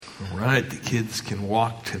All right, the kids can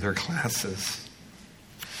walk to their classes.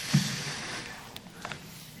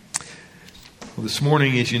 Well, this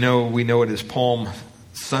morning, as you know, we know it is Palm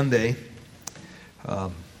Sunday,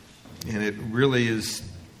 and it really is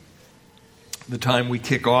the time we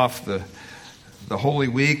kick off the Holy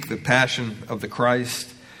Week, the Passion of the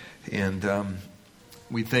Christ, and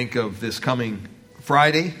we think of this coming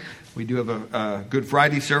Friday. We do have a Good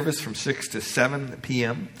Friday service from 6 to 7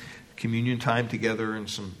 p.m., communion time together and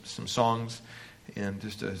some songs and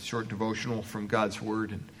just a short devotional from God's Word.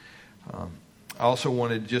 And I also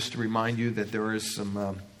wanted just to remind you that there is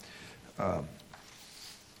some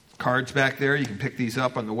cards back there. You can pick these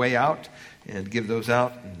up on the way out and give those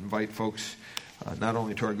out and invite folks not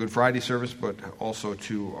only to our Good Friday service but also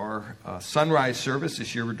to our sunrise service.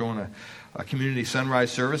 This year we're doing a community sunrise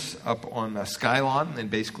service up on Skylon, and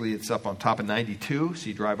basically it's up on top of 92. So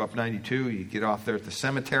you drive up 92, you get off there at the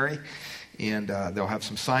cemetery, and they'll have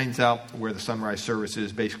some signs out where the sunrise service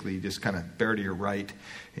is. Basically, you just kind of bear to your right,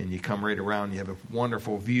 and you come right around. You have a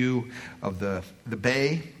wonderful view of the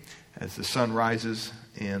bay as the sun rises,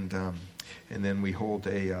 and then we hold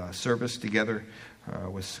a service together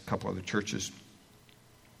with a couple other churches,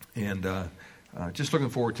 and just looking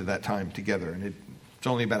forward to that time together. And it's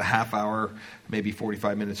only about a half hour, maybe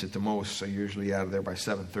 45 minutes at the most, so you're usually out of there by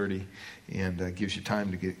 7:30, and gives you time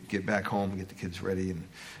to get back home, get the kids ready, and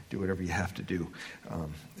do whatever you have to do.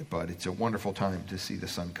 But it's a wonderful time to see the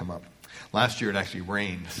sun come up. Last year it actually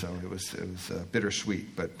rained, so it was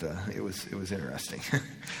bittersweet, but it was interesting.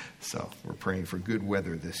 So we're praying for good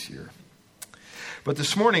weather this year. But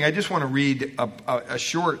this morning I just want to read a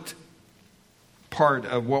short part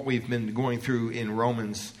of what we've been going through in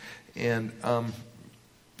Romans, and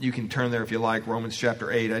you can turn there if you like, Romans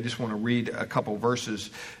chapter 8. I just want to read a couple verses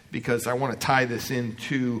because I want to tie this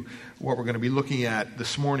into what we're going to be looking at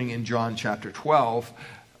this morning in John chapter 12,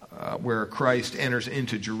 where Christ enters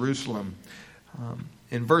into Jerusalem.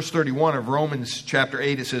 In verse 31 of Romans chapter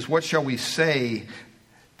 8, it says, "What shall we say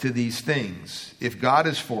to these things? If God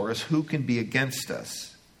is for us, who can be against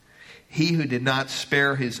us? He who did not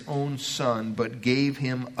spare his own son, but gave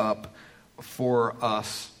him up for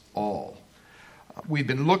us all." We've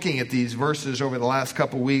been looking at these verses over the last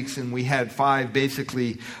couple weeks, and we had 5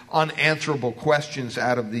 basically unanswerable questions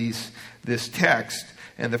out of this text.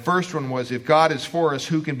 And the first one was, if God is for us,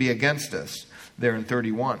 who can be against us? There in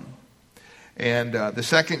 31. And the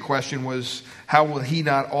second question was, how will he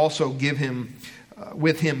not also give him,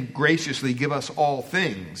 with him graciously give us all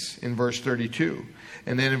things? In verse 32.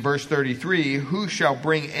 And then in verse 33, who shall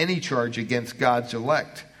bring any charge against God's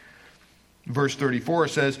elect? Verse 34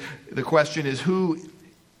 says, the question is, who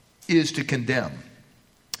is to condemn?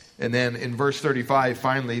 And then in verse 35,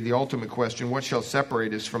 finally, the ultimate question, what shall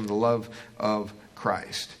separate us from the love of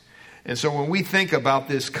Christ? And so when we think about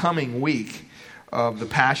this coming week of the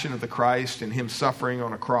Passion of the Christ and him suffering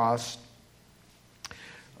on a cross,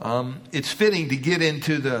 it's fitting to get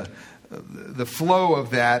into the flow of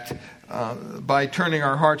that by turning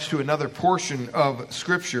our hearts to another portion of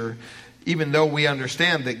Scripture. Even though we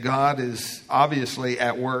understand that God is obviously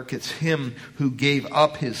at work, it's him who gave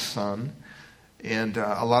up his son. And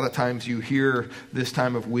a lot of times you hear this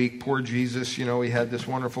time of week, poor Jesus, he had this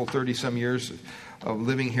wonderful 30-some years of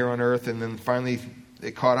living here on earth, and then finally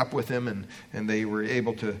they caught up with him, and they were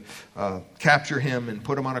able to capture him and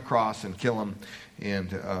put him on a cross and kill him,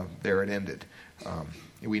 and there it ended.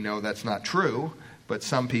 We know that's not true, but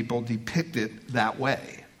some people depict it that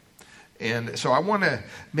way. And so I want to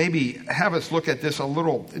maybe have us look at this a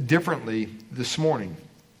little differently this morning.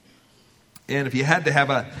 And if you had to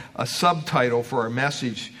have a subtitle for our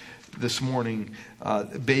message this morning,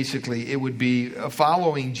 basically it would be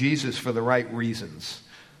following Jesus for the right reasons.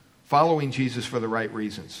 Following Jesus for the right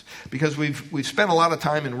reasons. Because we've spent a lot of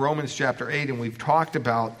time in Romans chapter 8, and we've talked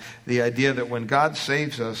about the idea that when God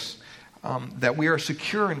saves us, that we are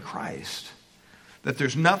secure in Christ. That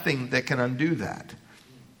there's nothing that can undo that.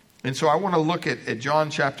 And so I want to look at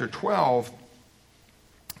John chapter 12,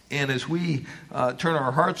 and as we turn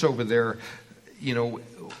our hearts over there,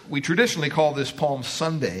 we traditionally call this Palm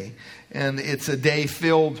Sunday, and it's a day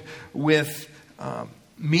filled with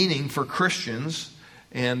meaning for Christians,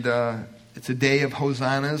 and it's a day of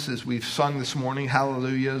hosannas, as we've sung this morning,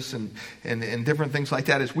 hallelujahs, and different things like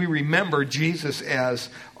that, as we remember Jesus as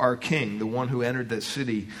our King, the one who entered that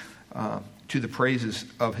city to the praises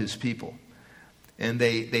of his people. And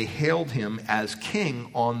they hailed him as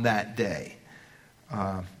king on that day.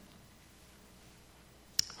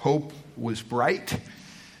 Hope was bright.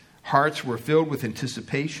 Hearts were filled with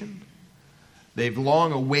anticipation. They've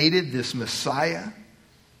long awaited this Messiah.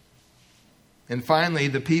 And finally,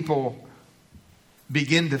 the people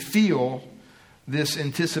begin to feel this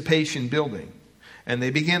anticipation building. And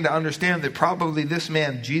they began to understand that probably this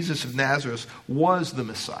man, Jesus of Nazareth, was the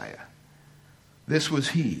Messiah. This was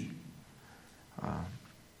he.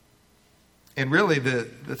 And really the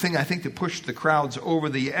thing I think that pushed the crowds over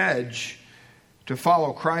the edge to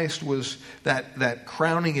follow Christ was that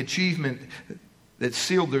crowning achievement that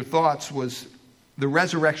sealed their thoughts was the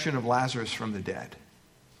resurrection of Lazarus from the dead.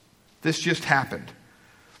 This just happened.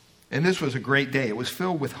 And this was a great day. It was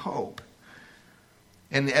filled with hope.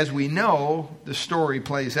 And as we know, the story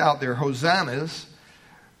plays out, their hosannas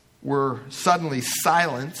were suddenly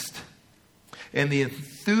silenced, and the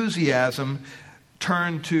enthusiasm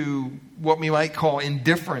turned to what we might call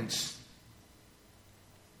indifference.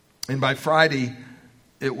 And by Friday,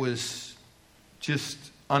 it was just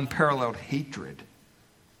unparalleled hatred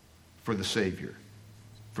for the Savior,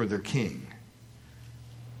 for their King.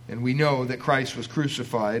 And we know that Christ was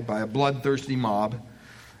crucified by a bloodthirsty mob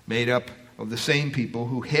made up of the same people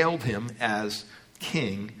who hailed him as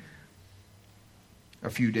King a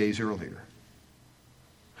few days earlier.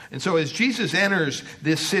 And so as Jesus enters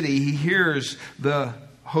this city, he hears the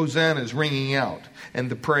hosannas ringing out and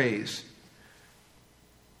the praise.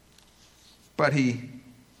 But he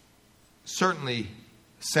certainly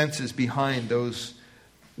senses behind those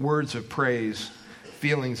words of praise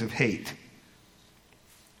feelings of hate.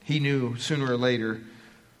 He knew sooner or later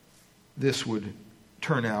this would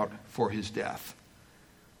turn out for his death.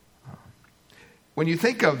 When you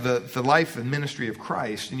think of the life and ministry of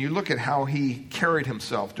Christ, and you look at how he carried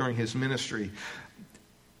himself during his ministry,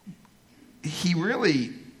 he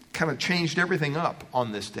really kind of changed everything up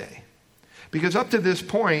on this day. Because up to this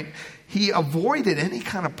point, he avoided any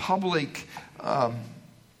kind of public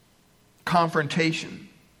confrontation.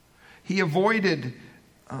 He avoided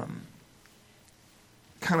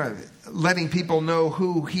kind of letting people know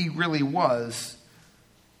who he really was,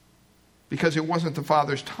 because it wasn't the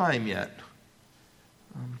Father's time yet.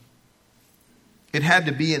 It had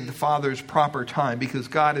to be in the Father's proper time, because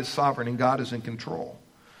God is sovereign and God is in control.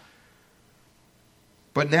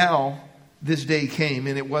 But now, this day came,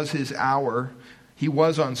 and it was his hour. He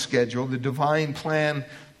was on schedule. The divine plan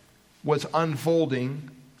was unfolding.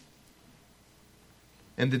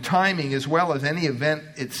 And the timing, as well as any event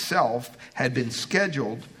itself, had been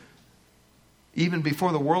scheduled even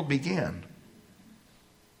before the world began.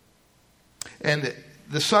 And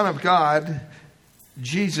the Son of God,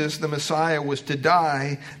 Jesus, the Messiah, was to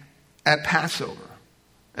die at Passover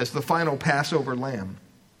as the final Passover lamb.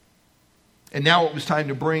 And now it was time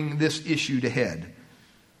to bring this issue to head.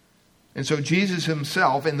 And so Jesus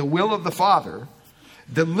himself, in the will of the Father,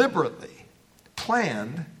 deliberately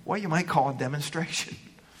planned what you might call a demonstration.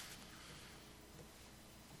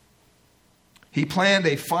 He planned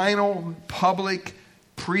a final public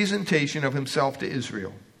presentation of himself to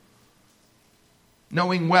Israel,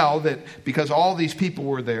 knowing well that because all these people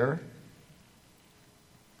were there,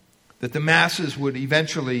 that the masses would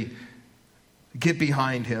eventually get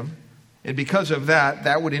behind him. And because of that,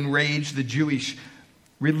 that would enrage the Jewish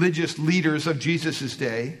religious leaders of Jesus'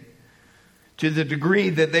 day to the degree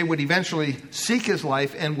that they would eventually seek his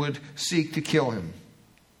life and would seek to kill him.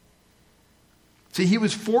 See, he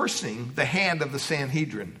was forcing the hand of the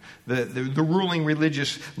Sanhedrin, the ruling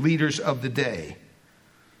religious leaders of the day.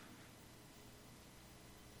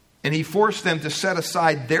 And he forced them to set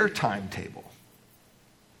aside their timetable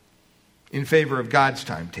in favor of God's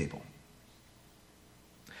timetable.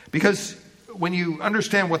 Because when you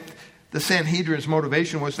understand what the Sanhedrin's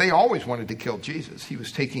motivation was, they always wanted to kill Jesus. He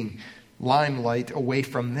was taking limelight away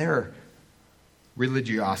from their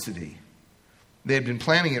religiosity. They had been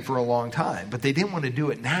planning it for a long time, but they didn't want to do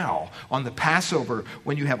it now on the Passover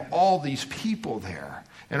when you have all these people there.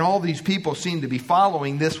 And all these people seem to be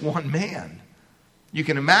following this one man. You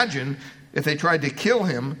can imagine if they tried to kill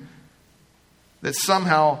him, that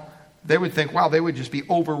somehow they would think, wow, they would just be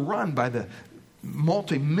overrun by the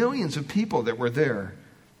multi-millions of people that were there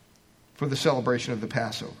for the celebration of the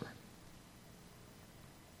Passover.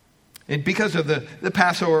 And because of the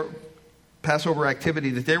Passover activity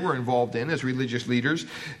that they were involved in as religious leaders,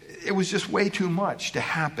 it was just way too much to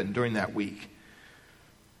happen during that week.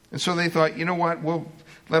 And so they thought, you know what, we'll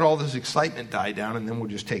let all this excitement die down and then we'll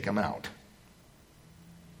just take them out.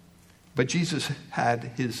 But Jesus had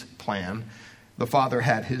his plan. The Father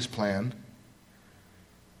had his plan.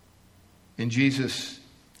 And Jesus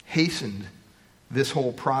hastened this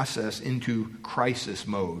whole process into crisis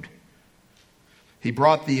mode. He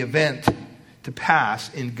brought the event to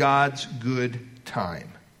pass in God's good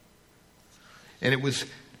time. And it was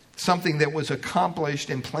something that was accomplished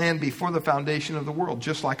and planned before the foundation of the world,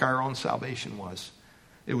 just like our own salvation was.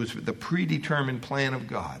 It was the predetermined plan of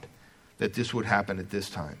God that this would happen at this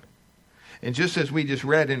time. And just as we just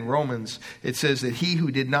read in Romans, it says that he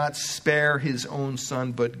who did not spare his own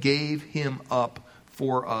son, but gave him up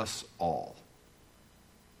for us all.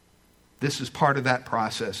 This is part of that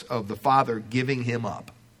process of the Father giving him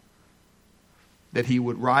up, that he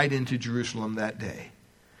would ride into Jerusalem that day.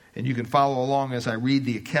 And you can follow along as I read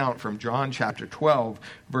the account from John chapter 12,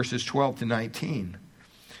 verses 12 to 19.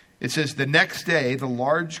 It says, the next day, the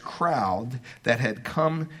large crowd that had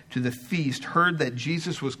come to the feast heard that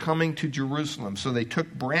Jesus was coming to Jerusalem. So they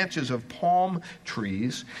took branches of palm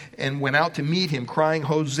trees and went out to meet him, crying,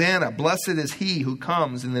 Hosanna, blessed is he who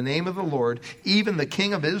comes in the name of the Lord, even the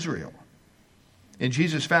King of Israel. And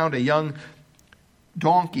Jesus found a young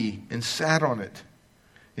donkey and sat on it.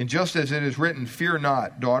 And just as it is written, fear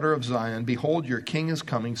not, daughter of Zion, behold, your king is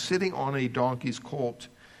coming, sitting on a donkey's colt.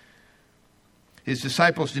 His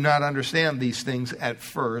disciples did not understand these things at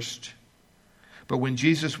first, but when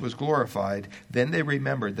Jesus was glorified, then they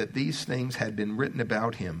remembered that these things had been written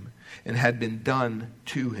about him and had been done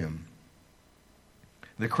to him.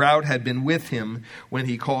 The crowd had been with him when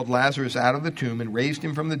he called Lazarus out of the tomb and raised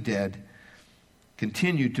him from the dead,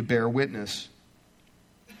 continued to bear witness.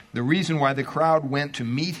 The reason why the crowd went to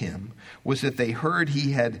meet him was that they heard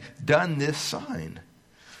he had done this sign.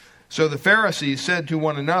 So the Pharisees said to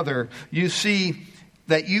one another, you see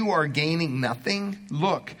that you are gaining nothing?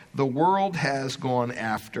 Look, the world has gone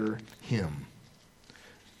after him.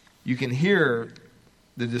 You can hear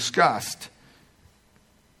the disgust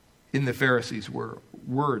in the Pharisees'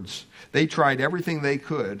 words. They tried everything they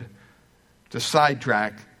could to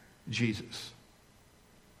sidetrack Jesus.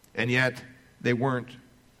 And yet they weren't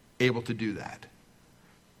able to do that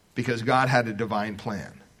because God had a divine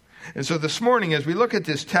plan. And so this morning, as we look at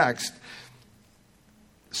this text,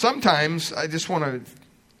 sometimes I just want to,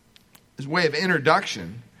 as a way of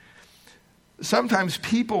introduction, sometimes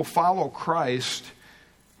people follow Christ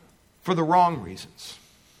for the wrong reasons.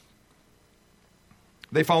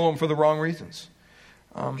 They follow him for the wrong reasons.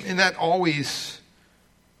 And that always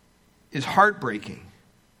is heartbreaking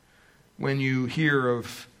when you hear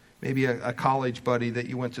of maybe a college buddy that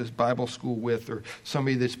you went to Bible school with, or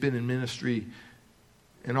somebody that's been in ministry,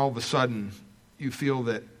 and all of a sudden you feel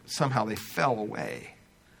that somehow they fell away.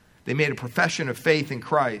 They made a profession of faith in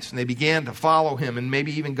Christ, and they began to follow him, and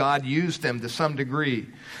maybe even God used them to some degree.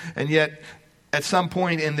 And yet, at some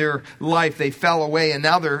point in their life, they fell away, and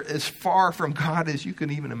now they're as far from God as you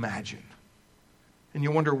can even imagine. And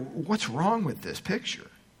you wonder, what's wrong with this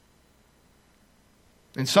picture?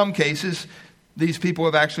 In some cases, these people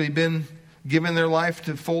have actually been given their life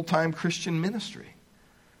to full-time Christian ministry.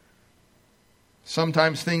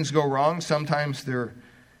 Sometimes things go wrong. Sometimes they're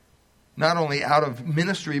not only out of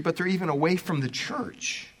ministry, but they're even away from the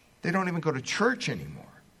church. They don't even go to church anymore.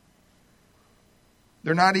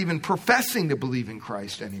 They're not even professing to believe in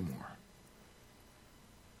Christ anymore.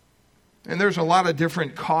 And there's a lot of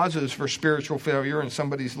different causes for spiritual failure in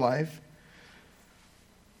somebody's life.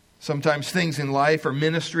 Sometimes things in life or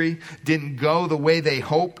ministry didn't go the way they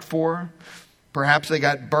hoped for. Perhaps they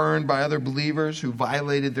got burned by other believers who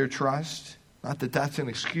violated their trust. Not that that's an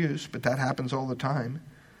excuse, but that happens all the time.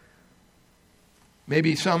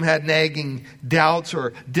 Maybe some had nagging doubts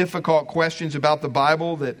or difficult questions about the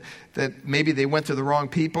Bible that maybe they went to the wrong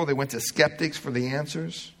people. They went to skeptics for the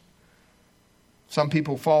answers. Some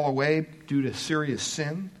people fall away due to serious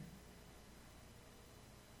sin.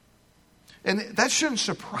 And that shouldn't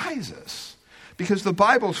surprise us, because the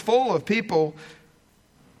Bible's full of people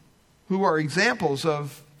who are examples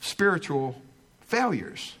of spiritual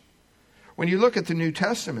failures. When you look at the New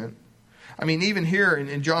Testament, I mean, even here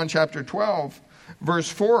in John chapter 12, verse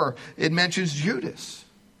 4, it mentions Judas,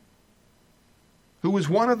 who was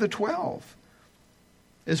one of the 12,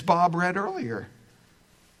 as Bob read earlier.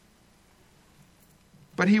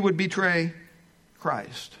 But he would betray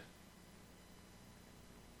Christ.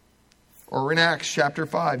 Or in Acts chapter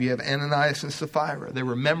 5, you have Ananias and Sapphira. They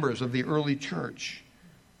were members of the early church.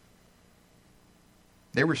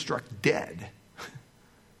 They were struck dead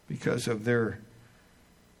because of their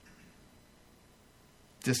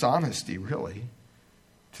dishonesty, really,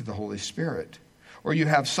 to the Holy Spirit. Or you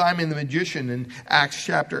have Simon the magician in Acts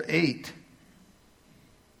chapter 8,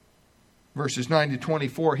 verses 9 to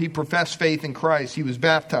 24. He professed faith in Christ. He was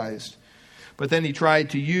baptized. But then he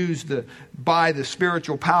tried to use by the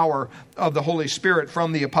spiritual power of the Holy Spirit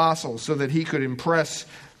from the apostles so that he could impress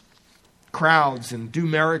crowds and do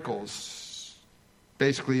miracles.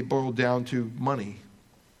 Basically, it boiled down to money.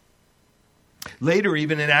 Later,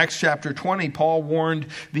 even in Acts chapter 20, Paul warned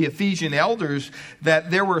the Ephesian elders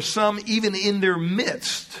that there were some even in their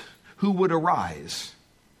midst who would arise.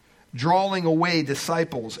 drawing away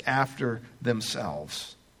disciples after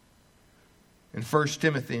themselves. In 1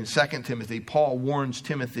 Timothy and 2 Timothy, Paul warns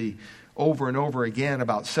Timothy over and over again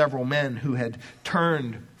about several men who had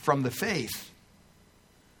turned from the faith.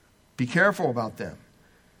 Be careful about them.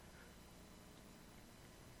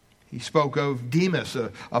 He spoke of Demas,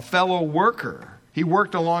 a fellow worker. He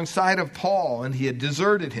worked alongside of Paul and he had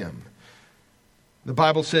deserted him. The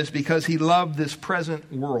Bible says because he loved this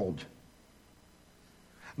present world.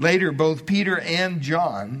 Later, both Peter and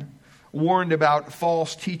John warned about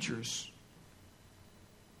false teachers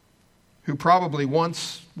who probably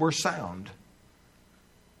once were sound,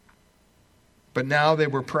 but now they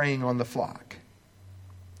were preying on the flock.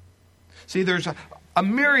 See, there's a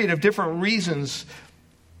myriad of different reasons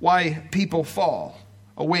why people fall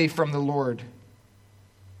away from the Lord.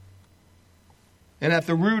 And at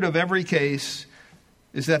the root of every case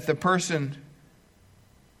is that the person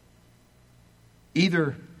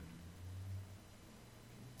either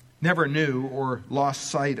never knew or lost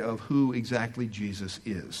sight of who exactly Jesus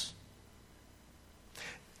is.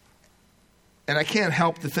 And I can't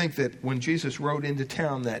help to think that when Jesus rode into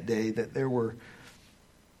town that day, that there were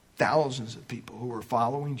thousands of people who were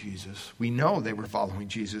following Jesus. We know they were following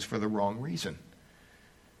Jesus for the wrong reason.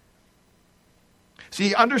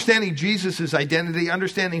 See, understanding Jesus' identity,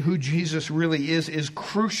 understanding who Jesus really is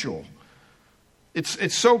crucial.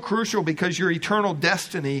 It's so crucial because your eternal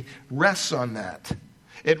destiny rests on that.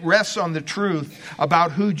 It rests on the truth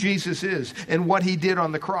about who Jesus is and what he did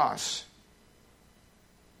on the cross.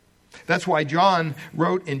 That's why John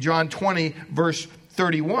wrote in John 20, verse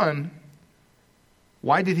 31,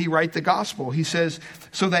 why did he write the gospel? He says,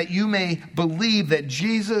 so that you may believe that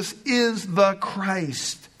Jesus is the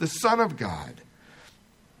Christ, the Son of God,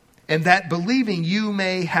 and that believing you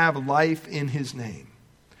may have life in his name.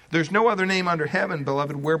 There's no other name under heaven,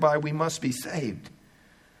 beloved, whereby we must be saved.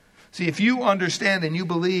 See, if you understand and you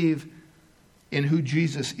believe in who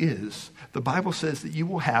Jesus is, the Bible says that you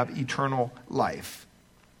will have eternal life.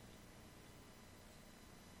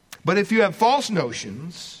 But if you have false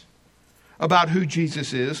notions about who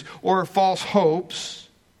Jesus is, or false hopes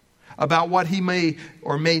about what he may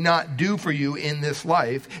or may not do for you in this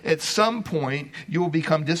life, at some point you will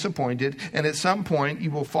become disappointed, and at some point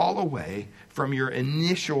you will fall away from your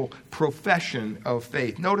initial profession of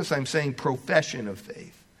faith. Notice I'm saying profession of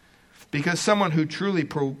faith, because someone who truly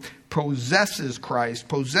possesses Christ,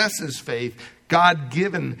 possesses faith,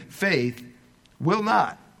 God-given faith, will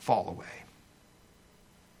not fall away.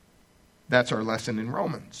 That's our lesson in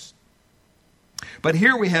Romans. But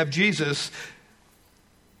here we have Jesus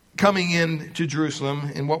coming into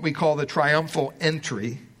Jerusalem in what we call the triumphal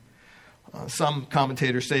entry. Some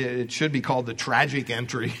commentators say it should be called the tragic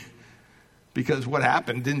entry because what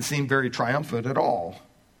happened didn't seem very triumphant at all.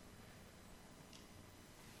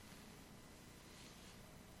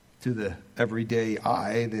 To the everyday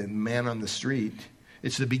eye, the man on the street,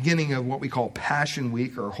 it's the beginning of what we call Passion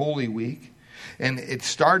Week or Holy Week. And it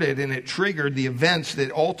started and it triggered the events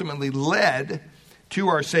that ultimately led to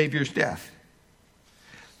our Savior's death.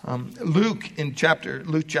 Luke chapter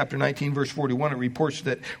 19, verse 41, it reports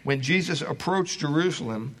that when Jesus approached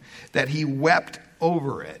Jerusalem, that he wept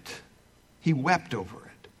over it. He wept over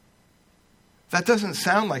it. That doesn't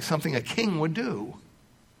sound like something a king would do.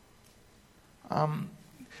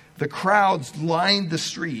 The crowds lined the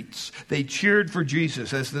streets. They cheered for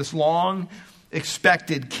Jesus as this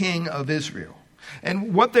long-expected king of Israel.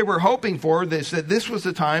 And what they were hoping for is that this was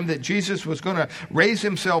the time that Jesus was going to raise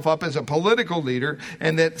himself up as a political leader,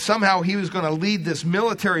 and that somehow he was going to lead this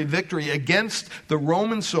military victory against the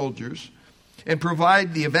Roman soldiers and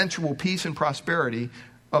provide the eventual peace and prosperity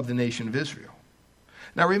of the nation of Israel.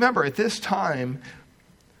 Now remember, at this time,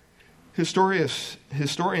 historians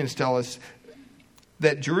tell us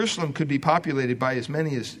that Jerusalem could be populated by as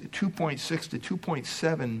many as 2.6 to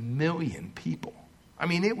 2.7 million people. I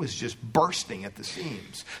mean, it was just bursting at the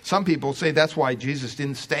seams. Some people say that's why Jesus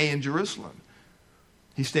didn't stay in Jerusalem.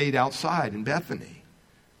 He stayed outside in Bethany.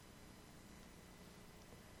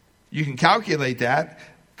 You can calculate that.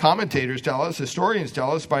 Commentators tell us, historians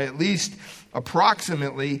tell us, by at least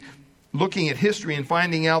approximately looking at history and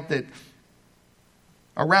finding out that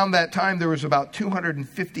around that time there was about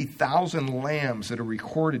 250,000 lambs that are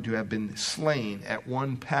recorded to have been slain at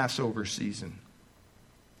one Passover season.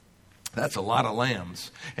 That's a lot of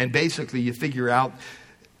lambs. And basically you figure out,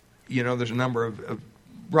 there's a number of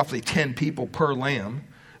roughly 10 people per lamb.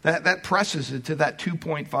 That presses it to that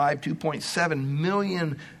 2.5, 2.7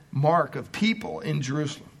 million mark of people in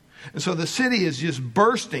Jerusalem. And so the city is just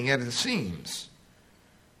bursting at the seams.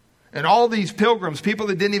 And all these pilgrims, people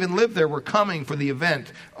that didn't even live there, were coming for the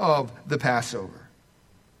event of the Passover.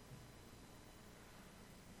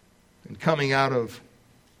 coming out of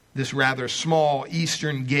this rather small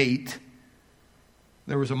eastern gate,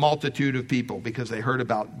 there was a multitude of people because they heard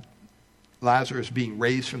about Lazarus being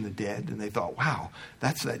raised from the dead, and they thought, wow,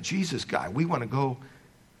 that's that Jesus guy. We want to go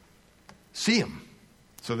see him.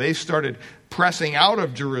 So they started pressing out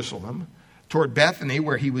of Jerusalem toward Bethany,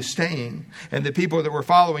 where he was staying, and the people that were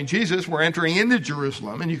following Jesus were entering into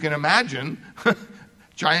Jerusalem, and you can imagine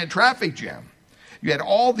giant traffic jam. You had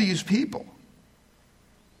all these people.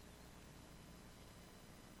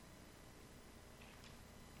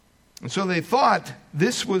 And so they thought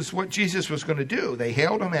this was what Jesus was going to do. They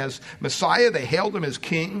hailed him as Messiah. They hailed him as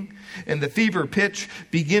king. And the fever pitch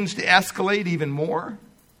begins to escalate even more.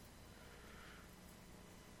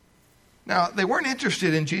 Now, they weren't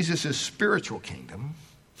interested in Jesus' spiritual kingdom.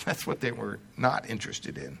 That's what they were not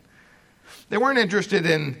interested in. They weren't interested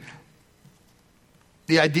in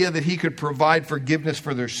the idea that he could provide forgiveness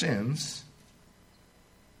for their sins,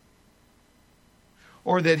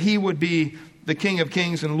 or that he would be the King of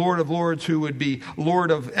Kings and Lord of Lords who would be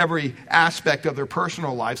Lord of every aspect of their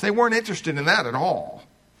personal lives. They weren't interested in that at all.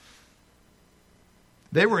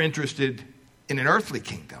 They were interested in an earthly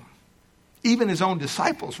kingdom. Even his own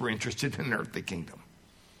disciples were interested in an earthly kingdom.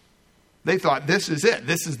 They thought, this is it.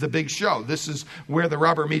 This is the big show. This is where the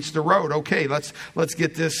rubber meets the road. Okay, let's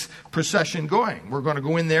get this procession going. We're going to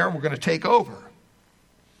go in there and we're going to take over.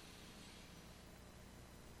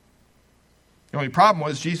 The only problem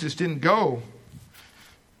was Jesus didn't go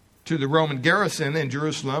to the Roman garrison in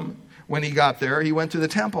Jerusalem. When he got there, he went to the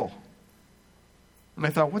temple. And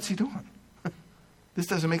I thought, what's he doing? This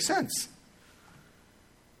doesn't make sense.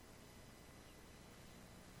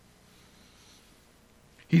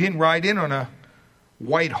 He didn't ride in on a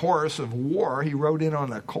white horse of war. He rode in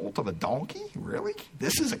on the colt of a donkey? Really?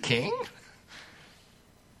 This is a king?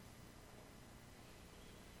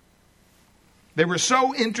 They were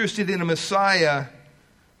so interested in a Messiah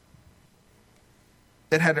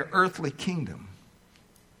that had an earthly kingdom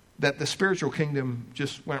that the spiritual kingdom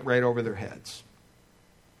just went right over their heads.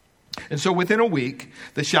 And so within a week,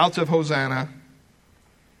 the shouts of Hosanna,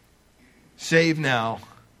 save now,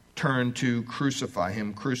 turned to crucify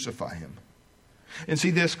him, crucify him. And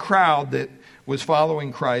see, this crowd that was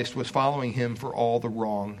following Christ was following him for all the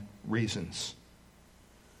wrong reasons.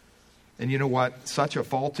 And you know what? Such a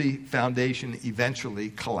faulty foundation eventually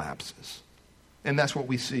collapses. And that's what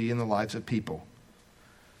we see in the lives of people.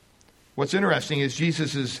 What's interesting is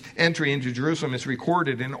Jesus' entry into Jerusalem is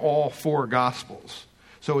recorded in all four Gospels.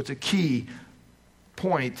 So it's a key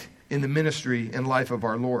point in the ministry and life of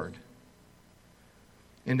our Lord.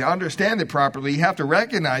 And to understand it properly, you have to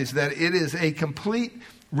recognize that it is a complete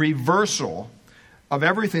reversal of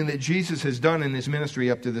everything that Jesus has done in his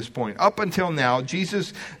ministry up to this point. Up until now,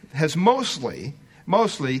 Jesus has mostly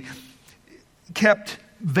kept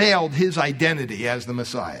veiled his identity as the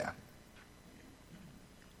Messiah.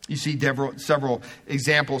 You see several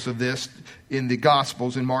examples of this in the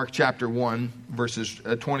Gospels in Mark chapter 1, verses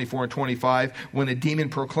 24 and 25. When a demon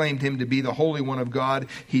proclaimed him to be the Holy One of God,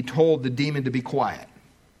 he told the demon to be quiet.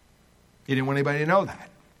 He didn't want anybody to know that.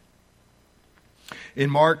 In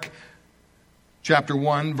Mark chapter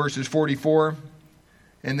 1, verses 44,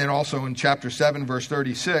 and then also in chapter 7, verse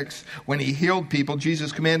 36, when he healed people,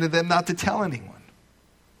 Jesus commanded them not to tell anyone.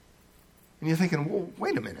 And you're thinking, well,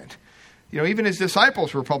 wait a minute. You know, even his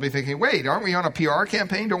disciples were probably thinking, wait, aren't we on a PR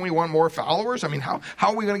campaign? Don't we want more followers? I mean, how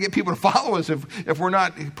are we going to get people to follow us if we're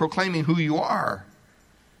not proclaiming who you are?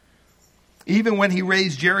 Even when he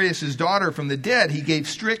raised Jairus' daughter from the dead, he gave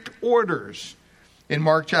strict orders in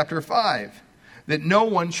Mark chapter 5 that no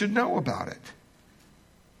one should know about it.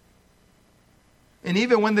 And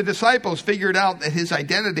even when the disciples figured out that his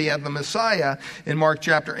identity as the Messiah in Mark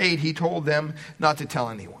chapter 8, he told them not to tell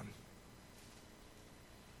anyone.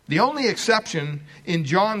 The only exception in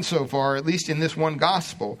John so far, at least in this one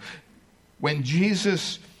gospel, when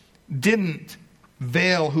Jesus didn't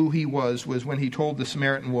veil who he was when he told the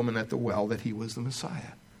Samaritan woman at the well that he was the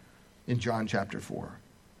Messiah in John chapter 4.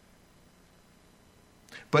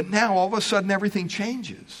 But now all of a sudden everything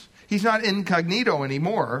changes. He's not incognito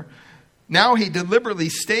anymore. Now he deliberately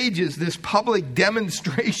stages this public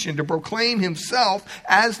demonstration to proclaim himself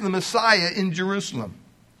as the Messiah in Jerusalem.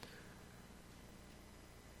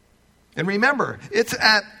 And remember, it's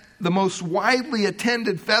at the most widely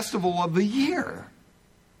attended festival of the year.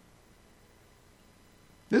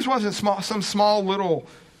 This wasn't some small little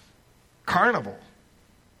carnival.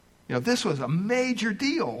 You know, this was a major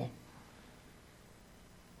deal.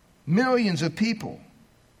 Millions of people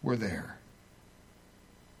were there.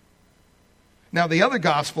 Now, the other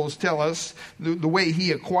Gospels tell us the way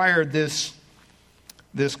he acquired this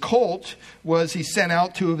this colt was he sent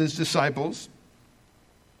out 2 of his disciples.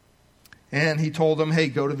 And he told them, hey,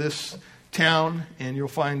 go to this town and you'll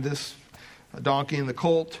find this donkey and the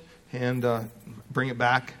colt and bring it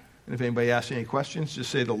back. And if anybody asks any questions, just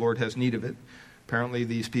say the Lord has need of it. Apparently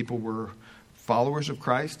these people were followers of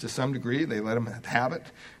Christ to some degree. They let him have it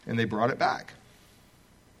and they brought it back.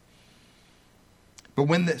 But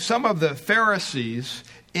when some of the Pharisees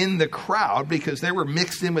in the crowd, because they were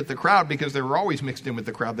mixed in with the crowd, because they were always mixed in with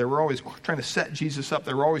the crowd, they were always trying to set Jesus up,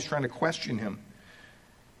 they were always trying to question him.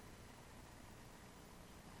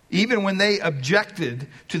 Even when they objected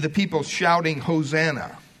to the people shouting,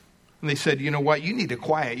 Hosanna, and they said, you know what, you need to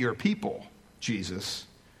quiet your people, Jesus.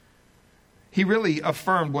 He really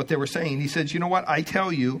affirmed what they were saying. He said, you know what, I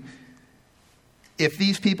tell you, if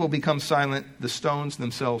these people become silent, the stones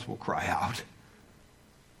themselves will cry out.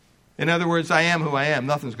 In other words, I am who I am.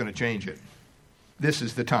 Nothing's going to change it. This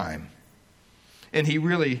is the time. And he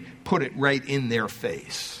really put it right in their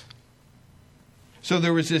face. So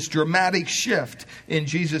there was this dramatic shift in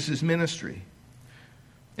Jesus' ministry.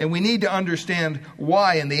 And we need to understand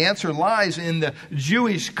why. And the answer lies in the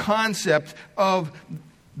Jewish concept of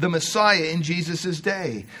the Messiah in Jesus'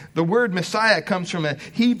 day. The word Messiah comes from a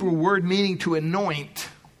Hebrew word meaning to anoint.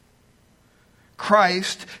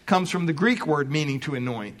 Christ comes from the Greek word meaning to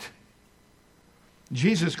anoint.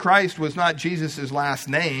 Jesus Christ was not Jesus' last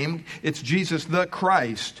name. It's Jesus the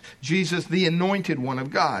Christ. Jesus the anointed one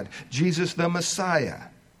of God. Jesus the Messiah.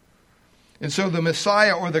 And so the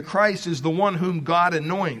Messiah or the Christ is the one whom God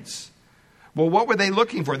anoints. Well, what were they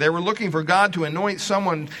looking for? They were looking for God to anoint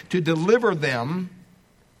someone to deliver them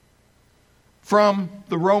from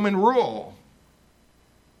the Roman rule.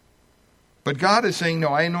 But God is saying, no,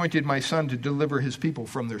 I anointed my son to deliver his people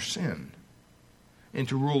from their sin and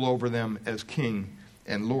to rule over them as king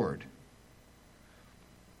and Lord.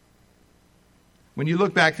 When you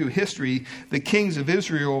look back through history, the kings of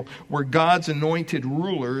Israel were God's anointed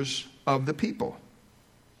rulers of the people.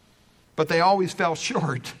 But they always fell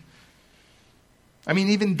short. I mean,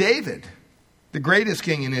 even David, the greatest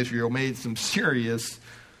king in Israel, made some serious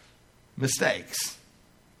mistakes,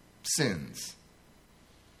 sins.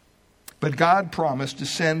 But God promised to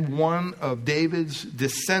send one of David's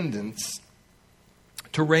descendants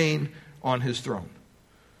to reign on his throne,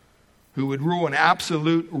 who would rule in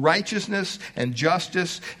absolute righteousness and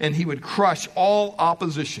justice, and he would crush all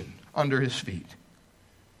opposition under his feet.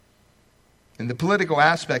 And the political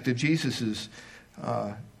aspect of Jesus'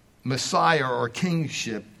 Messiah or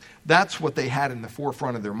kingship, that's what they had in the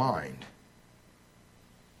forefront of their mind.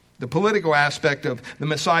 The political aspect of the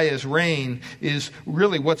Messiah's reign is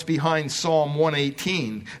really what's behind Psalm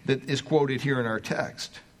 118 that is quoted here in our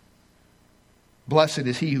text. Blessed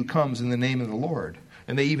is he who comes in the name of the Lord.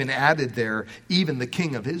 And they even added there, even the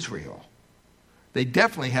King of Israel. They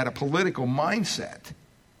definitely had a political mindset.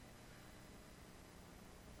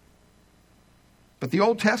 But the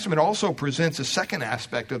Old Testament also presents a second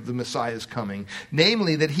aspect of the Messiah's coming,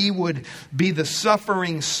 namely that he would be the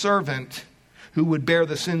suffering servant who would bear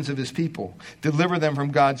the sins of his people, deliver them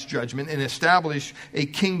from God's judgment, and establish a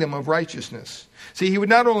kingdom of righteousness. See, he would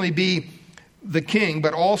not only be the king,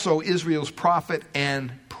 but also Israel's prophet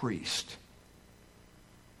and priest.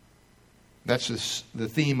 That's the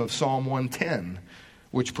theme of Psalm 110,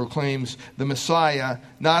 which proclaims the Messiah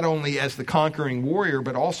not only as the conquering warrior,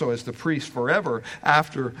 but also as the priest forever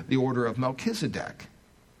after the order of Melchizedek.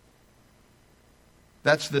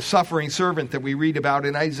 That's the suffering servant that we read about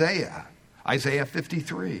in Isaiah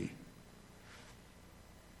 53.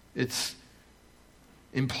 It's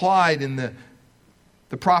implied in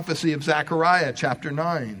the prophecy of Zechariah chapter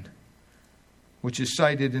 9, which is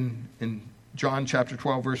cited in John chapter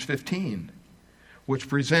 12, verse 15, which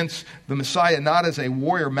presents the Messiah not as a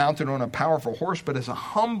warrior mounted on a powerful horse, but as a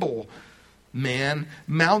humble man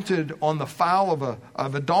mounted on the foal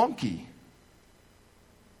of a donkey.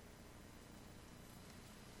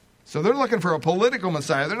 So they're looking for a political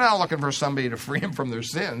Messiah. They're not looking for somebody to free them from their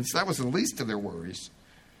sins. That was the least of their worries.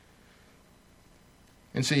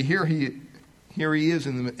 And see, here he is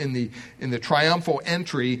in the triumphal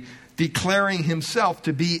entry, declaring himself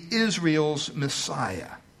to be Israel's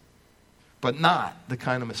Messiah, but not the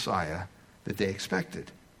kind of Messiah that they expected.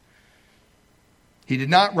 He did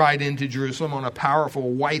not ride into Jerusalem on a powerful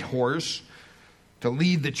white horse to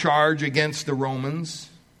lead the charge against the Romans,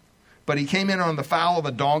 but he came in on the foal of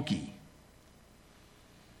a donkey.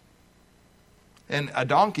 And a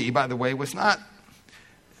donkey, by the way, was not,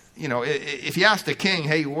 if you asked a king,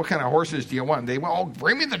 hey, what kind of horses do you want? They, well,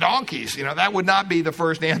 bring me the donkeys. That would not be the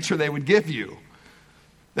first answer they would give you.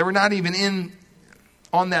 They were not even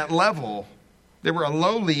on that level. They were a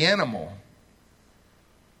lowly animal.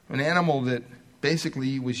 an animal that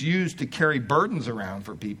basically was used to carry burdens around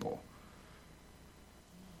for people.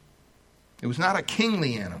 It was not a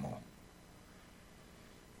kingly animal.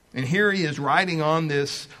 And here he is riding on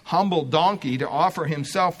this humble donkey to offer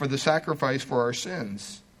himself for the sacrifice for our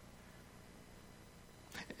sins.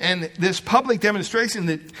 And this public demonstration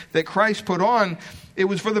that Christ put on, it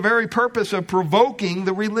was for the very purpose of provoking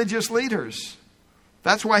the religious leaders.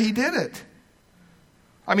 That's why he did it.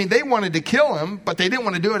 I mean, they wanted to kill him, but they didn't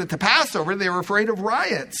want to do it at the Passover. They were afraid of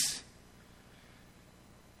riots.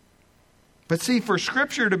 But see, for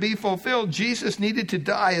Scripture to be fulfilled, Jesus needed to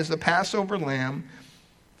die as the Passover lamb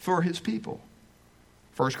for his people.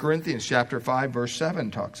 1 Corinthians chapter 5, verse 7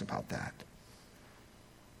 talks about that.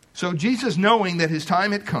 So Jesus, knowing that his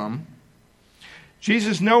time had come,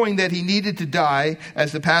 Jesus knowing that he needed to die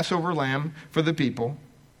as the Passover lamb for the people,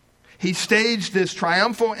 he staged this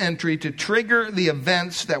triumphal entry to trigger the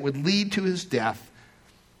events that would lead to his death,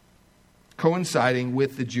 coinciding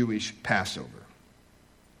with the Jewish Passover.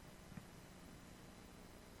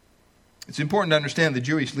 It's important to understand the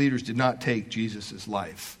Jewish leaders did not take Jesus'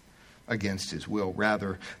 life against his will.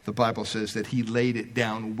 Rather, the Bible says that he laid it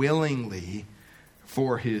down willingly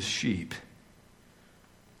for his sheep.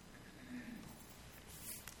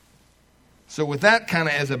 So with that kind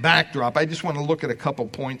of as a backdrop, I just want to look at a couple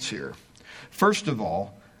points here. First of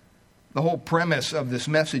all, the whole premise of this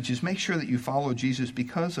message is make sure that you follow Jesus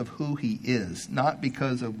because of who he is, not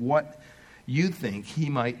because of what you think he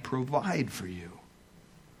might provide for you.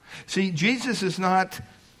 See, Jesus is not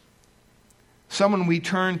someone we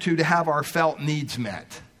turn to have our felt needs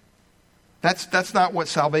met. That's not what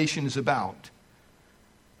salvation is about.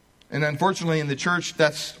 And unfortunately in the church,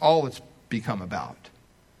 that's all it's become about.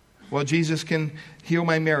 Well, Jesus can heal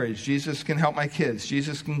my marriage. Jesus can help my kids.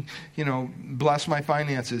 Jesus can, bless my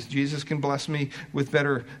finances. Jesus can bless me with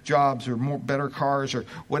better jobs or better cars or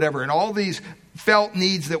whatever. And all these felt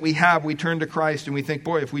needs that we have, we turn to Christ and we think,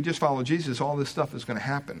 boy, if we just follow Jesus, all this stuff is going to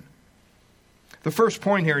happen. The first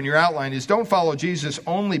point here in your outline is don't follow Jesus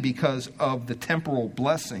only because of the temporal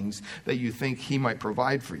blessings that you think he might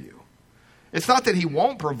provide for you. It's not that he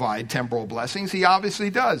won't provide temporal blessings. He obviously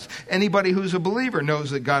does. Anybody who's a believer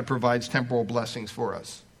knows that God provides temporal blessings for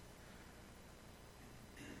us.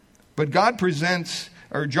 But John presents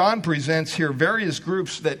here various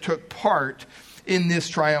groups that took part in this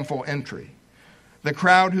triumphal entry. The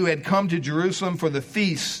crowd who had come to Jerusalem for the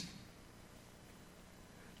feast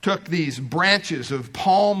took these branches of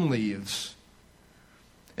palm leaves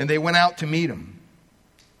and they went out to meet him.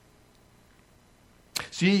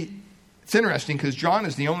 See, it's interesting because John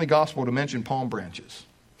is the only gospel to mention palm branches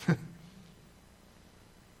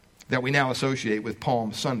that we now associate with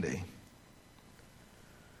Palm Sunday.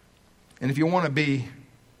 And if you want to be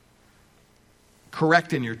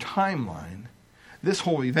correct in your timeline, this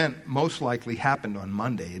whole event most likely happened on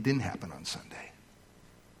Monday. It didn't happen on Sunday.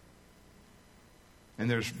 And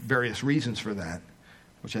there's various reasons for that,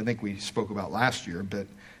 which I think we spoke about last year. But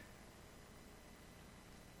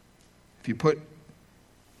if you put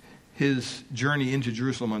his journey into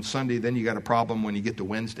Jerusalem on Sunday, then you got a problem when you get to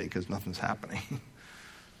Wednesday because nothing's happening.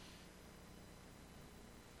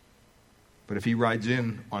 But if he rides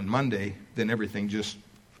in on Monday, then everything just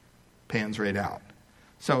pans right out.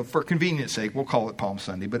 So for convenience sake, we'll call it Palm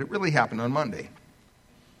Sunday, but it really happened on Monday.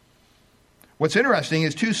 What's interesting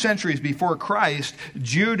is 2 centuries before Christ,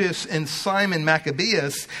 Judas and Simon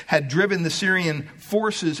Maccabeus had driven the Syrian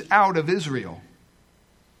forces out of Israel.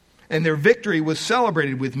 And their victory was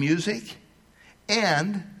celebrated with music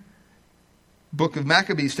and, Book of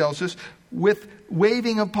Maccabees tells us, with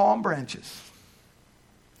waving of palm branches.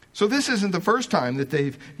 So this isn't the first time that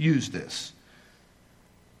they've used this.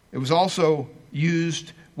 It was also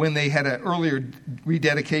used when they had an earlier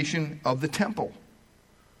rededication of the temple.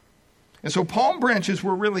 And so palm branches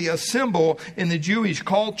were really a symbol in the Jewish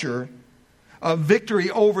culture of victory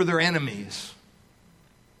over their enemies.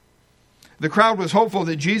 The crowd was hopeful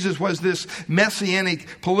that Jesus was this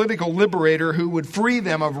messianic political liberator who would free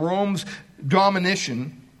them of Rome's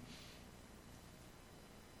domination.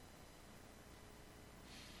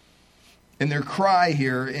 And their cry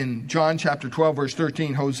here in John chapter 12, verse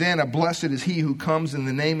 13, Hosanna, blessed is he who comes in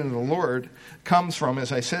the name of the Lord, comes from,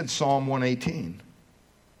 as I said, Psalm 118.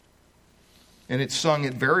 And it's sung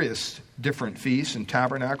at various different feasts and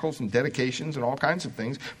tabernacles and dedications and all kinds of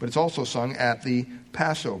things, but it's also sung at the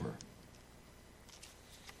Passover.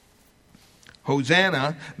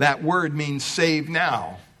 Hosanna, that word means save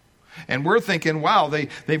now. And we're thinking, wow,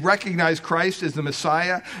 they recognize Christ as the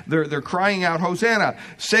Messiah. They're crying out, Hosanna,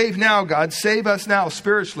 save now, God, save us now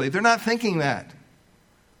spiritually. They're not thinking that.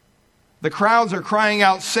 The crowds are crying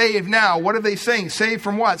out, "Save now." What are they saying? Save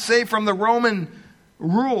from what? Save from the Roman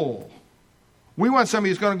rule. We want somebody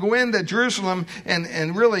who's going to go into Jerusalem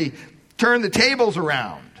and really turn the tables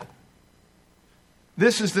around.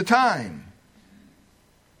 This is the time.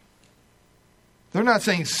 They're not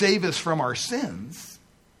saying save us from our sins.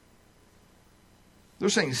 They're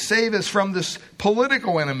saying save us from this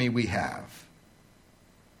political enemy we have.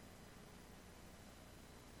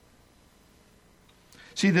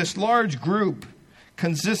 See, this large group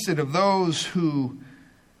consisted of those who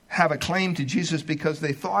have a claim to Jesus because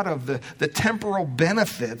they thought of the temporal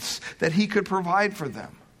benefits that he could provide for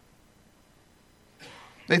them.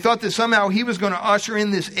 They thought that somehow he was going to usher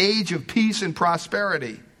in this age of peace and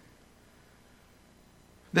prosperity.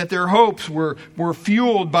 That their hopes were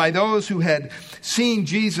fueled by those who had seen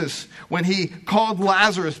Jesus when he called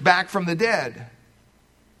Lazarus back from the dead.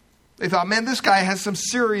 They thought, man, this guy has some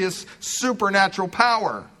serious supernatural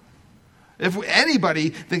power. If anybody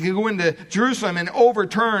that could go into Jerusalem and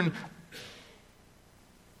overturn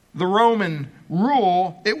the Roman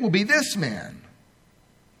rule, it will be this man.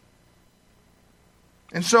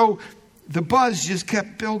 And so the buzz just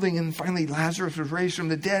kept building, and finally Lazarus was raised from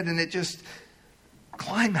the dead, and it just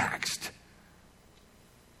climaxed.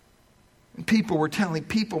 And people were telling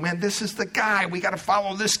people, man, this is the guy. We got to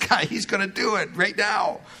follow this guy. He's going to do it right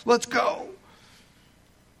now. Let's go.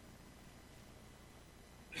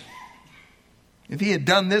 If he had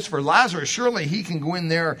done this for Lazarus, surely he can go in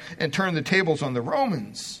there and turn the tables on the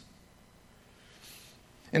Romans.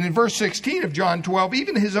 And in verse 16 of John 12,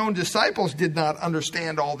 even his own disciples did not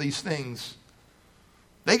understand all these things.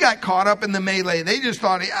 They got caught up in the melee. They just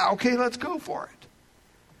thought, yeah, okay, let's go for it.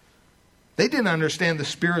 They didn't understand the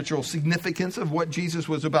spiritual significance of what Jesus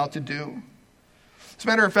was about to do. As a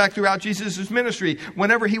matter of fact, throughout Jesus' ministry,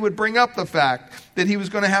 whenever he would bring up the fact that he was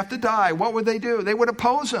going to have to die, what would they do? They would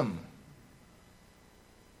oppose him.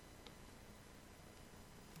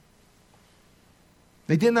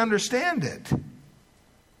 They didn't understand it.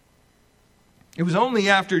 It was only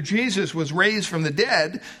after Jesus was raised from the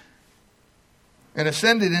dead and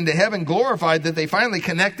ascended into heaven glorified that they finally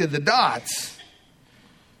connected the dots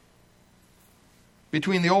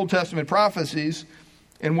between the Old Testament prophecies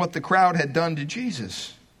and what the crowd had done to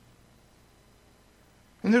Jesus.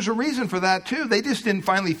 And there's a reason for that too. They just didn't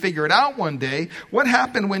finally figure it out one day. What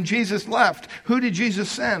happened when Jesus left? Who did Jesus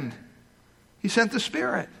send? He sent the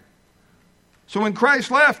Spirit. So when Christ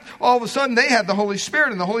left, all of a sudden they had the Holy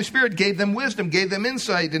Spirit, and the Holy Spirit gave them wisdom, gave them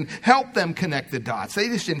insight, and helped them connect the dots. They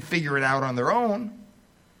just didn't figure it out on their own.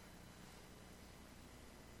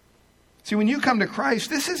 See, when you come to Christ,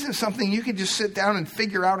 this isn't something you can just sit down and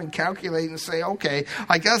figure out and calculate and say, okay,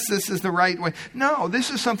 I guess this is the right way. No, this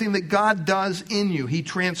is something that God does in you. He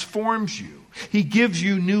transforms you. He gives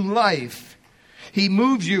you new life. He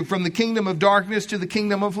moves you from the kingdom of darkness to the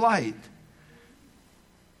kingdom of light.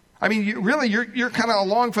 I mean, you're kind of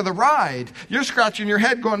along for the ride. You're scratching your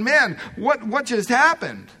head going, man, what just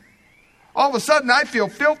happened? All of a sudden, I feel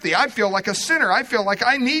filthy. I feel like a sinner. I feel like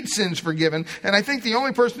I need sins forgiven. And I think the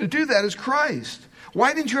only person to do that is Christ.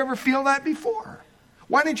 Why didn't you ever feel that before?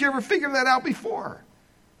 Why didn't you ever figure that out before?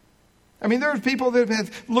 I mean, there's people that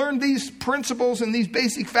have learned these principles and these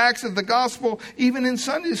basic facts of the gospel even in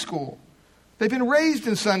Sunday school. They've been raised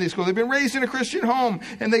in Sunday school. They've been raised in a Christian home.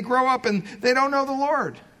 And they grow up and they don't know the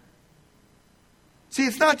Lord. See,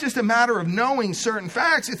 it's not just a matter of knowing certain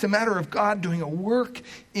facts. It's a matter of God doing a work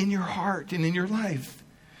in your heart and in your life.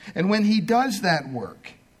 And when he does that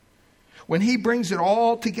work, when he brings it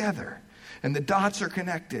all together and the dots are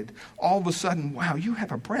connected, all of a sudden, wow, you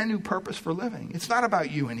have a brand new purpose for living. It's not about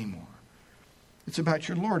you anymore. It's about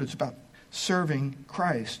your Lord. It's about serving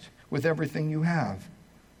Christ with everything you have.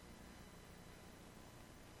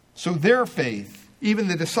 So their faith, even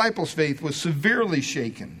the disciples' faith, was severely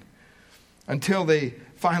shaken. Until they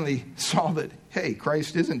finally saw that, hey,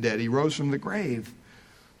 Christ isn't dead. He rose from the grave.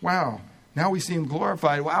 Wow. Now we see him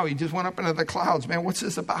glorified. Wow, he just went up into the clouds. Man, what's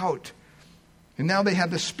this about? And now they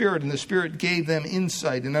had the Spirit, and the Spirit gave them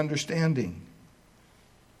insight and understanding.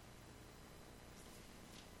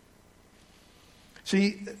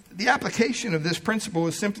 See, the application of this principle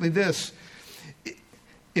is simply this.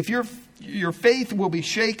 If your faith will be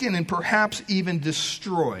shaken and perhaps even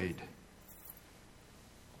destroyed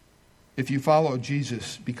if you follow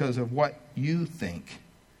Jesus because of what you think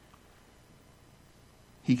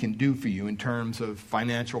he can do for you in terms of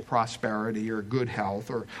financial prosperity or good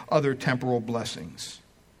health or other temporal blessings.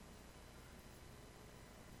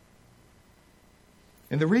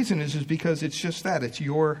 And the reason is because it's just that. It's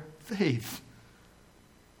your faith.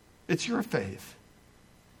 It's your faith.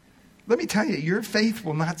 Let me tell you, your faith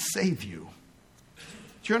will not save you.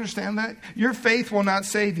 Do you understand that? Your faith will not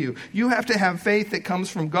save you. You have to have faith that comes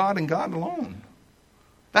from God and God alone.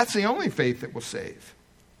 That's the only faith that will save.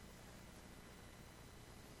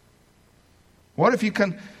 What if you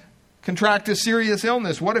contract a serious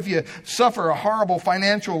illness? What if you suffer a horrible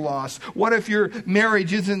financial loss? What if your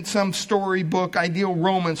marriage isn't some storybook ideal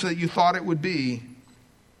romance that you thought it would be?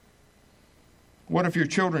 What if your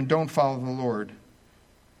children don't follow the Lord?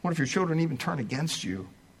 What if your children even turn against you?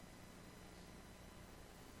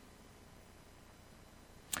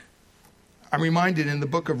 I'm reminded in the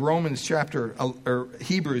book of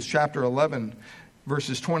Hebrews chapter 11,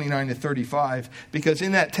 verses 29 to 35, because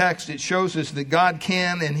in that text it shows us that God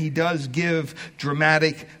can and He does give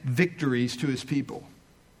dramatic victories to His people.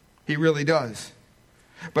 He really does.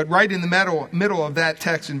 But right in the middle of that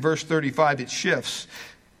text in verse 35, it shifts.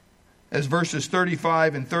 As verses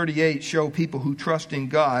 35 and 38 show people who trust in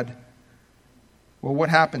God, well, what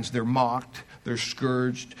happens? They're mocked, they're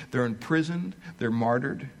scourged, they're imprisoned, they're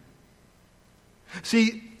martyred.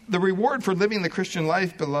 See, the reward for living the Christian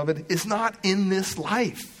life, beloved, is not in this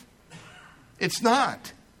life. It's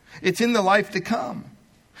not. It's in the life to come.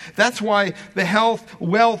 That's why the health,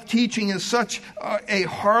 wealth teaching is such a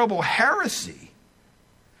horrible heresy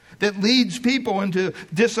that leads people into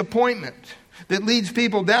disappointment, that leads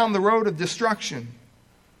people down the road of destruction.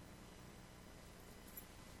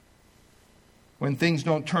 When things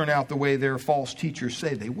don't turn out the way their false teachers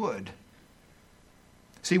say they would.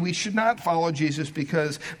 See, we should not follow Jesus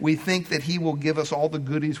because we think that He will give us all the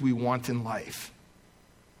goodies we want in life.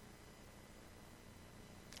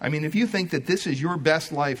 I mean, if you think that this is your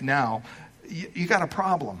best life now, you got a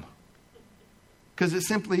problem. Because it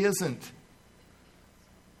simply isn't.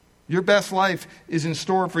 Your best life is in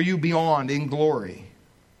store for you beyond, in glory.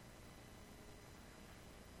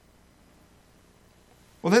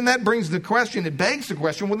 Well, then that brings the question, it begs the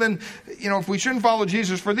question, well then, if we shouldn't follow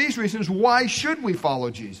Jesus for these reasons, why should we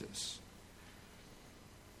follow Jesus?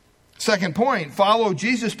 Second point, follow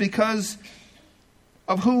Jesus because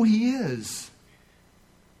of who He is.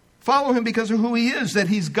 Follow Him because of who He is, that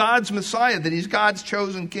He's God's Messiah, that He's God's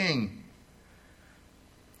chosen King.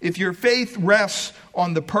 If your faith rests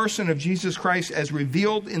on the person of Jesus Christ as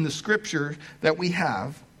revealed in the Scripture that we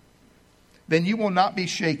have, then you will not be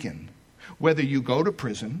shaken. Whether you go to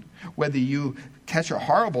prison, whether you catch a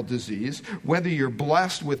horrible disease, whether you're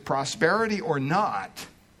blessed with prosperity or not,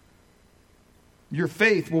 your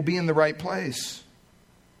faith will be in the right place.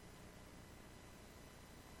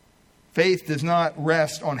 Faith does not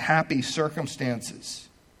rest on happy circumstances,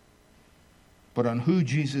 but on who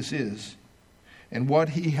Jesus is and what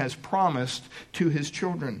He has promised to His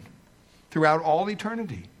children throughout all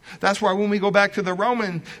eternity. That's why when we go back to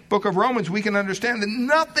the book of Romans, we can understand that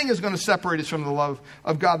nothing is going to separate us from the love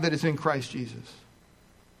of God that is in Christ Jesus.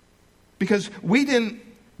 Because we didn't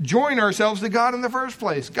join ourselves to God in the first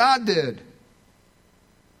place. God did.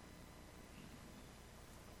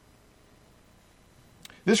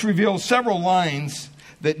 This reveals several lines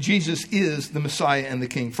that Jesus is the Messiah and the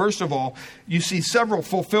King. First of all, you see several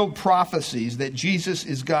fulfilled prophecies that Jesus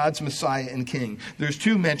is God's Messiah and King. There's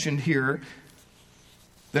two mentioned here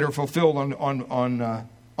that are fulfilled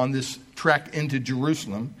on this trek into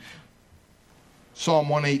Jerusalem. Psalm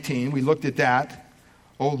 118, we looked at that.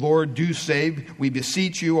 O Lord, do save. We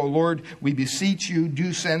beseech you. O Lord, we beseech you.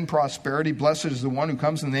 Do send prosperity. Blessed is the one who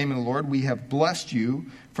comes in the name of the Lord. We have blessed you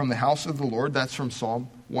from the house of the Lord. That's from Psalm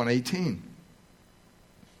 118.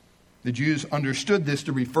 The Jews understood this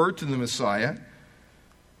to refer to the Messiah.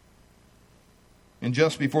 And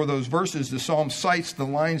just before those verses, the psalm cites the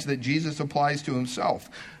lines that Jesus applies to Himself.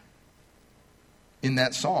 In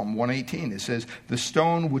that Psalm 118, it says, the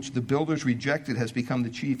stone which the builders rejected has become the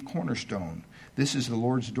chief cornerstone. This is the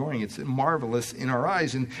Lord's doing. It's marvelous in our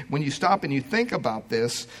eyes. And when you stop and you think about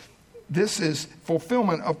this, this is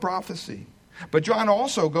fulfillment of prophecy. But John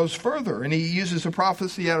also goes further, and he uses a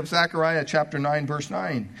prophecy out of Zechariah chapter 9, verse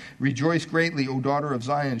 9. Rejoice greatly, O daughter of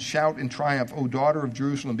Zion. Shout in triumph, O daughter of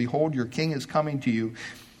Jerusalem. Behold, your king is coming to you.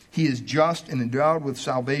 He is just and endowed with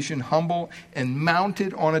salvation, humble and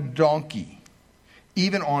mounted on a donkey,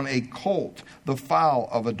 even on a colt, the foal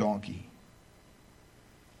of a donkey.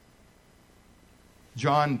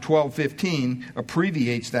 John 12:15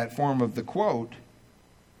 abbreviates that form of the quote.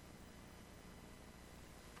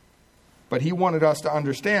 But he wanted us to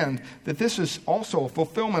understand that this is also a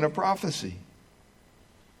fulfillment of prophecy.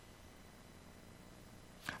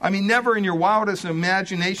 I mean, never in your wildest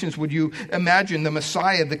imaginations would you imagine the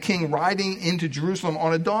Messiah, the King, riding into Jerusalem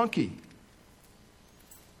on a donkey.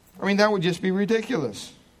 I mean, that would just be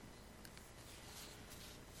ridiculous.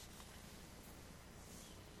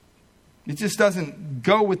 It just doesn't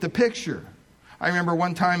go with the picture. I remember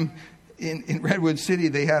one time in Redwood City,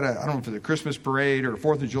 they had I don't know if it was a Christmas parade or a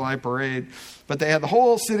 4th of July parade, but they had the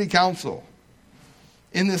whole city council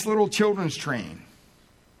in this little children's train.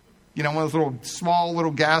 One of those little small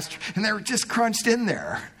little gas, and they were just crunched in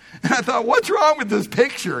there. And I thought, what's wrong with this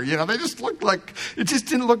picture? They just looked like, it just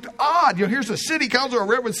didn't look odd. Here's a city council of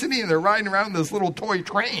Redwood City, and they're riding around in this little toy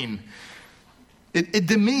train. It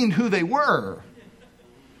demeaned who they were.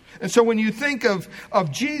 And so when you think of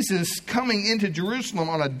Jesus coming into Jerusalem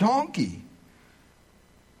on a donkey,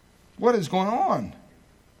 what is going on?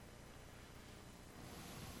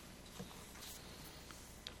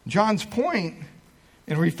 John's point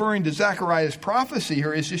in referring to Zechariah's prophecy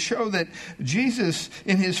here is to show that Jesus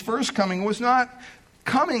in his first coming was not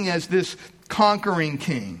coming as this conquering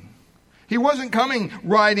king. He wasn't coming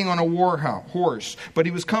riding on a war horse, but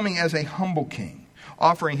he was coming as a humble king,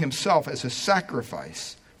 offering himself as a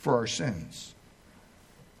sacrifice for our sins.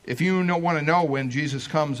 If you want to know when Jesus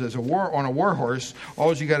comes as on a war horse,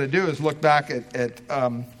 all you got to do is look back at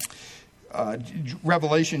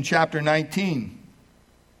Revelation chapter 19,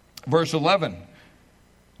 verse 11.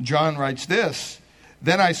 John writes this,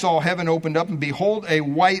 "Then I saw heaven opened up, and behold, a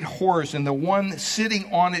white horse, and the one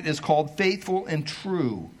sitting on it is called Faithful and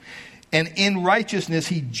True. And in righteousness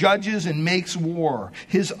he judges and makes war.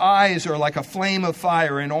 His eyes are like a flame of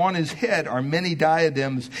fire, and on his head are many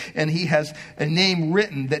diadems, and he has a name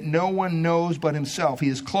written that no one knows but himself. He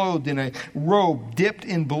is clothed in a robe dipped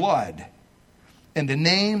in blood, and the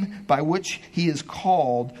name by which he is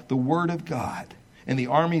called the Word of God. And the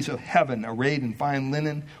armies of heaven, arrayed in fine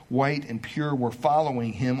linen, white and pure, were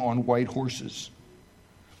following him on white horses.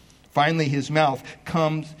 Finally,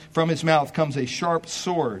 from his mouth comes a sharp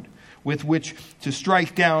sword, with which to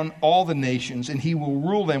strike down all the nations, and he will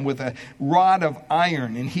rule them with a rod of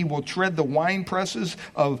iron, and he will tread the winepresses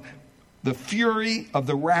of the fury of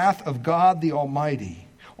the wrath of God the Almighty.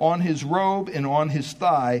 On his robe and on his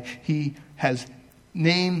thigh he has a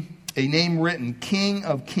name written, King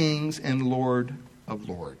of Kings and Lord of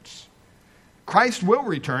Lords." Christ will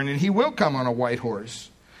return, and he will come on a white horse.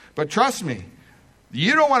 But trust me,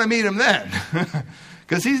 you don't want to meet him then,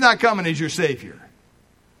 because he's not coming as your Savior.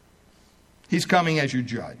 He's coming as your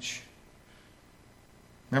judge.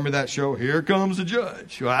 Remember that show, Here Comes the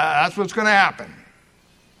Judge? Well, that's what's going to happen.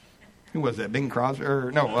 Who was that? Bing Crosby?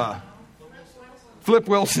 Flip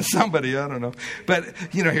Wilson, somebody, I don't know. But,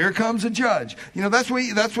 here comes the judge. That's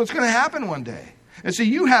what's going to happen one day. And so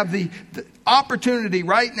you have the opportunity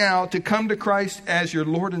right now to come to Christ as your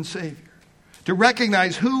Lord and Savior. To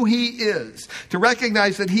recognize who he is. To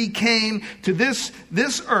recognize that he came to this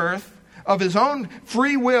earth of his own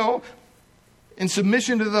free will, in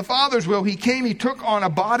submission to the Father's will. He came, he took on a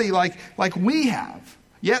body like we have,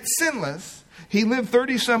 yet sinless. He lived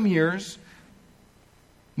 30-some years,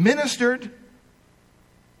 ministered,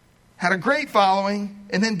 had a great following,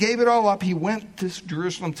 and then gave it all up. He went to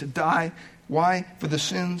Jerusalem to die. Why? For the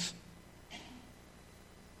sins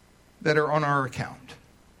that are on our account.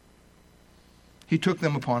 He took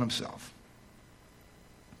them upon himself.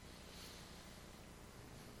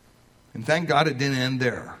 And thank God it didn't end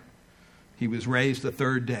there. He was raised the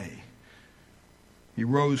third day. He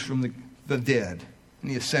rose from the dead, and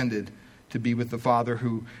he ascended to be with the Father,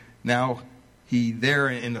 who now he there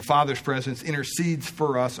in the Father's presence intercedes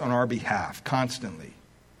for us on our behalf constantly.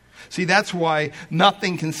 See, that's why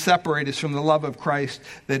nothing can separate us from the love of Christ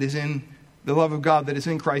that is in the love of God that is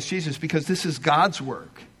in Christ Jesus, because this is God's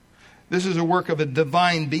work. This is a work of a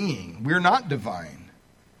divine being. We're not divine.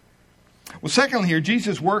 Well, secondly here,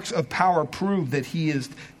 Jesus' works of power prove that he is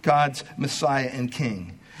God's Messiah and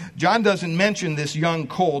King. John doesn't mention this young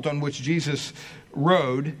colt on which Jesus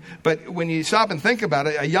rode, but when you stop and think about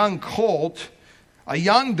it, a young colt, a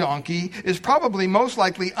young donkey, is probably most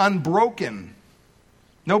likely unbroken.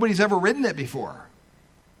 Nobody's ever ridden it before.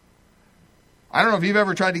 I don't know if you've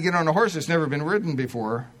ever tried to get on a horse that's never been ridden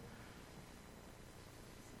before.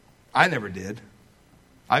 I never did.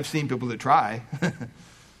 I've seen people that try.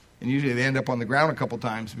 And usually they end up on the ground a couple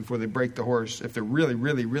times before they break the horse, if they're really,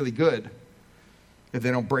 really, really good, if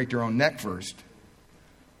they don't break their own neck first.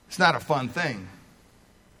 It's not a fun thing.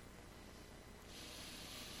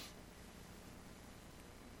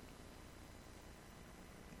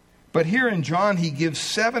 But here in John, he gives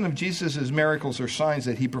 7 of Jesus' miracles or signs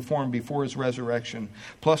that he performed before his resurrection,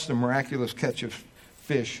 plus the miraculous catch of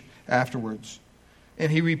fish afterwards.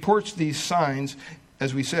 And he reports these signs,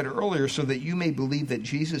 as we said earlier, so that you may believe that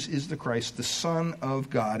Jesus is the Christ, the Son of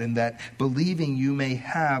God, and that believing you may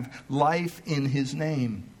have life in his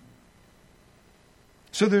name.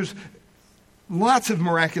 So there's Lots of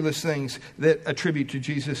miraculous things that attribute to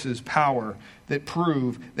Jesus' power that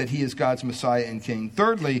prove that he is God's Messiah and King.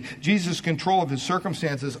 Thirdly, Jesus' control of his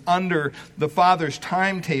circumstances under the Father's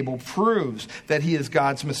timetable proves that he is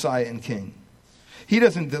God's Messiah and King. He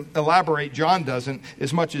doesn't elaborate, John doesn't,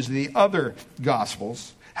 as much as the other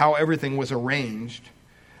Gospels, how everything was arranged.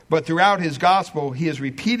 But throughout his Gospel, he has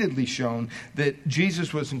repeatedly shown that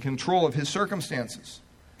Jesus was in control of his circumstances.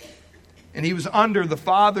 And he was under the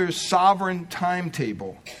Father's sovereign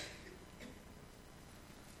timetable.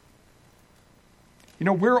 You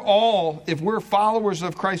know, we're all, if we're followers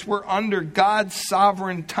of Christ, we're under God's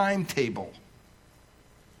sovereign timetable.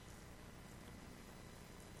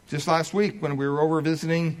 Just last week when we were over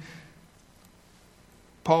visiting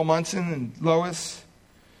Paul Munson and Lois,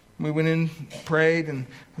 we went in, prayed, and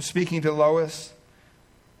was speaking to Lois.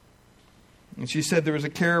 And she said there was a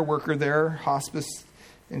care worker there, hospice,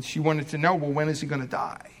 and she wanted to know, well, when is he going to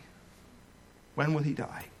die? When will he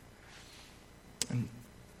die? And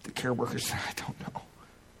the care worker said, I don't know.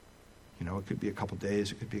 You know, it could be a couple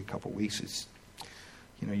days, it could be a couple weeks. It's,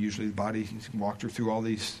 you know, usually the body walked her through all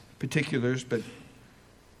these particulars,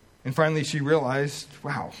 and finally she realized,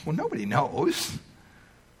 wow, well, nobody knows.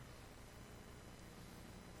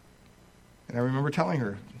 And I remember telling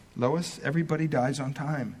her, Lois, everybody dies on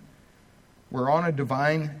time. We're on a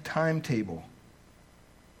divine timetable.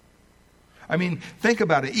 I mean, think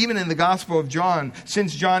about it. Even in the Gospel of John,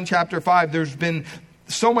 since John chapter 5, there's been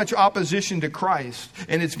so much opposition to Christ,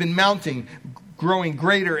 and it's been mounting, growing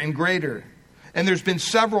greater and greater. And there's been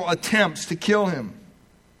several attempts to kill him.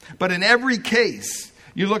 But in every case,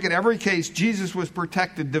 you look at every case, Jesus was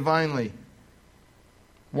protected divinely.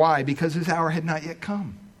 Why? Because his hour had not yet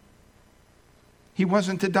come. He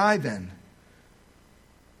wasn't to die then.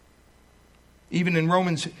 Even in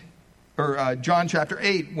John chapter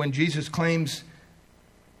 8, when Jesus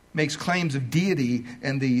makes claims of deity,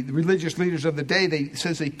 and the religious leaders of the day,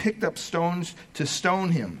 says they picked up stones to stone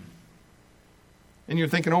him. And you're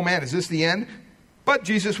thinking, oh man, is this the end? But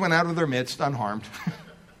Jesus went out of their midst unharmed.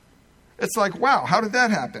 It's like, wow, how did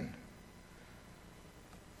that happen?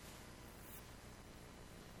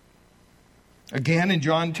 Again, in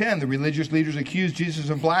John 10, the religious leaders accused Jesus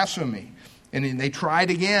of blasphemy, and they tried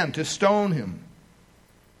again to stone him,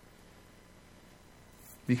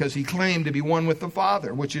 because he claimed to be one with the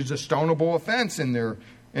Father, which is a stonable offense in their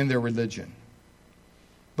religion.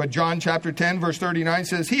 But John chapter 10, verse 39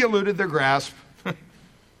 says, he eluded their grasp.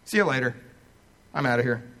 See you later. I'm out of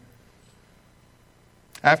here.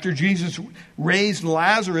 After Jesus raised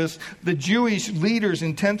Lazarus, the Jewish leaders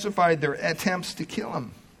intensified their attempts to kill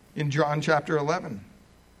him. In John chapter 11,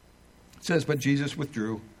 it says, but Jesus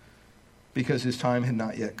withdrew because his time had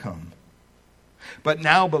not yet come. But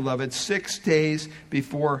now, beloved, 6 days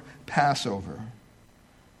before Passover,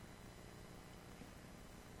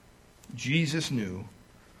 Jesus knew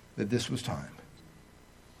that this was time.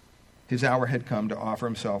 His hour had come to offer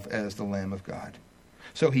himself as the Lamb of God.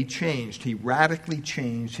 So he radically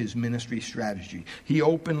changed his ministry strategy. He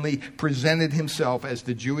openly presented himself as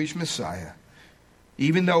the Jewish Messiah,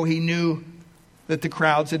 even though he knew that the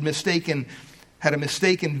crowds had a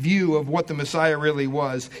mistaken view of what the Messiah really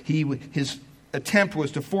was. His attempt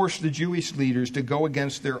was to force the Jewish leaders to go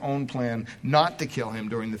against their own plan not to kill him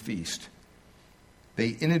during the feast.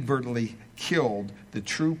 They inadvertently killed the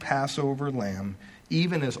true Passover lamb,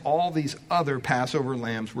 even as all these other Passover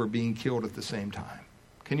lambs were being killed at the same time.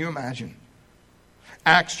 Can you imagine?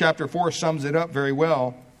 Acts chapter 4 sums it up very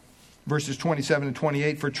well. Verses 27 and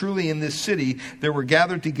 28, for truly in this city there were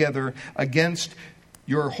gathered together against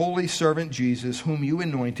your holy servant Jesus, whom you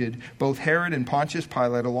anointed, both Herod and Pontius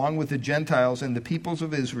Pilate, along with the Gentiles and the peoples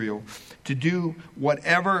of Israel, to do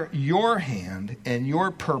whatever your hand and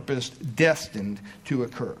your purpose destined to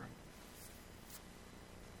occur.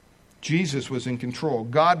 Jesus was in control.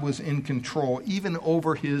 God was in control even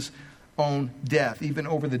over his own death, even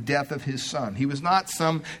over the death of his son. He was not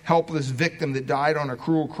some helpless victim that died on a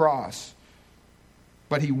cruel cross,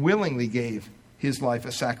 but he willingly gave his life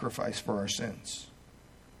a sacrifice for our sins.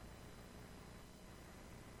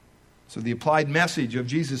 So the applied message of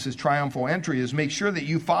Jesus' triumphal entry is make sure that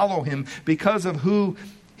you follow him because of who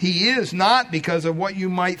he is, not because of what you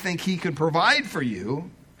might think he could provide for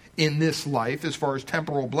you in this life as far as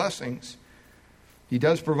temporal blessings. He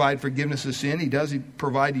does provide forgiveness of sin. He does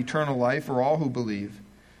provide eternal life for all who believe.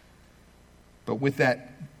 But with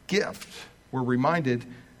that gift, we're reminded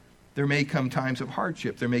there may come times of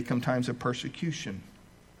hardship. There may come times of persecution.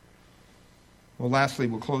 Well, lastly,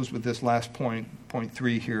 we'll close with this last point, point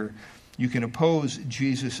 3 here. You can oppose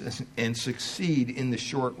Jesus and succeed in the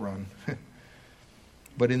short run.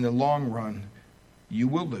 But in the long run, you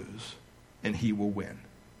will lose and he will win.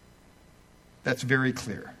 That's very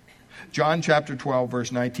clear. John chapter 12,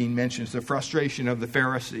 verse 19 mentions the frustration of the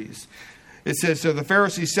Pharisees. It says, so the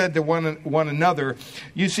Pharisees said to one another,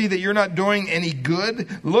 you see that you're not doing any good?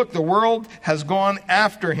 Look, the world has gone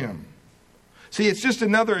after him. See, it's just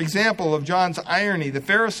another example of John's irony. The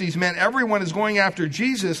Pharisees meant everyone is going after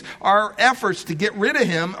Jesus. Our efforts to get rid of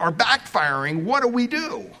him are backfiring. What do we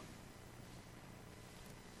do?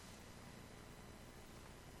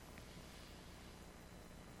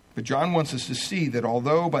 But John wants us to see that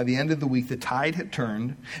although by the end of the week the tide had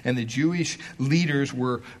turned and the Jewish leaders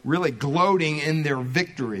were really gloating in their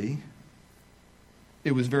victory,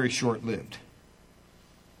 it was very short-lived.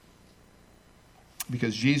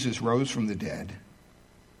 Because Jesus rose from the dead.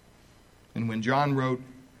 And when John wrote,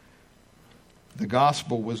 the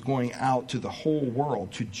gospel was going out to the whole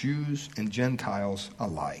world, to Jews and Gentiles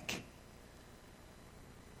alike.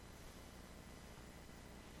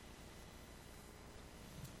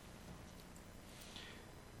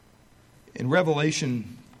 In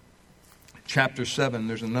Revelation chapter 7,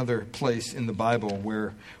 there's another place in the Bible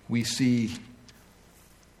where we see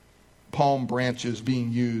palm branches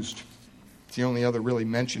being used. It's the only other really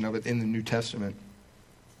mention of it in the New Testament.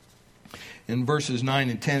 In verses 9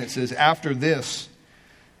 and 10, it says, after this,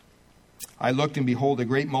 I looked and behold a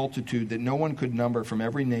great multitude that no one could number from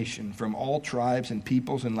every nation, from all tribes and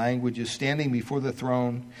peoples and languages, standing before the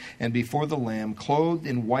throne and before the Lamb, clothed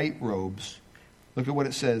in white robes. Look at what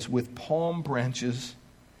it says, with palm branches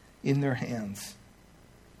in their hands.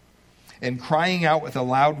 And crying out with a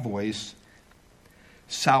loud voice,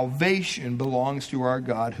 salvation belongs to our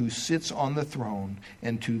God who sits on the throne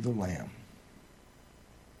and to the Lamb.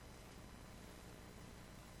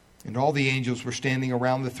 And all the angels were standing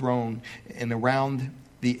around the throne and around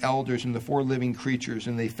the elders and the four living creatures,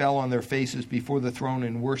 and they fell on their faces before the throne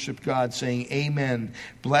and worshiped God, saying, Amen.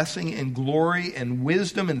 Blessing and glory and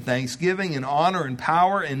wisdom and thanksgiving and honor and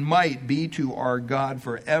power and might be to our God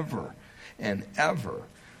forever and ever.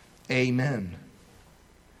 Amen.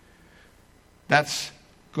 That's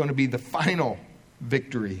going to be the final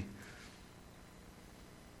victory.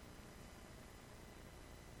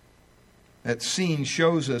 That scene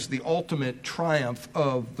shows us the ultimate triumph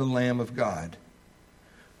of the Lamb of God.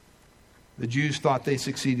 The Jews thought they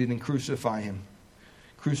succeeded in crucifying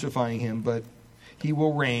him, but he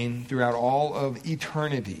will reign throughout all of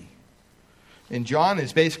eternity. And John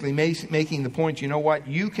is basically making the point, you know what?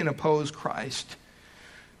 You can oppose Christ,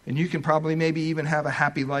 and you can probably maybe even have a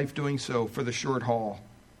happy life doing so for the short haul.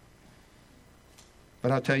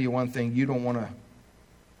 But I'll tell you one thing, you don't want to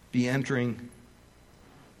be entering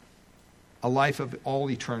a life of all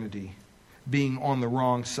eternity being on the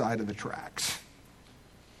wrong side of the tracks.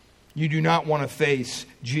 You do not want to face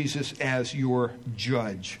Jesus as your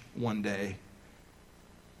judge one day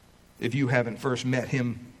if you haven't first met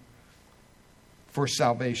him for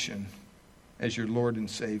salvation as your Lord and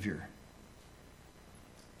Savior.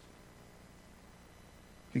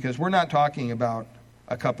 Because we're not talking about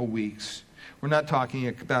a couple weeks. We're not talking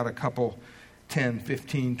about a couple 10,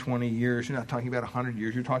 15, 20 years. You're not talking about 100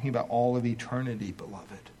 years. You're talking about all of eternity,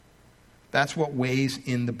 beloved. That's what weighs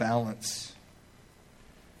in the balance.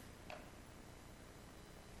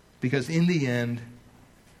 Because in the end,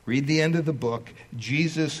 read the end of the book,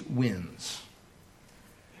 Jesus wins.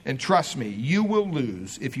 And trust me, you will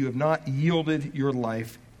lose if you have not yielded your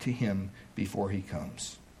life to him before he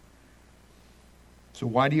comes. So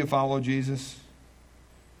why do you follow Jesus?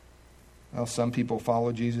 Well, some people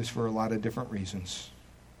follow Jesus for a lot of different reasons.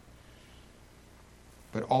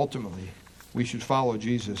 But ultimately, we should follow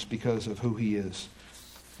Jesus because of who he is.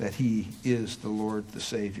 That he is the Lord, the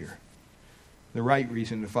Savior. The right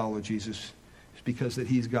reason to follow Jesus is because that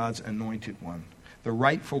he's God's anointed one. The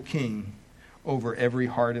rightful king over every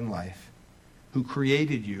heart and life. Who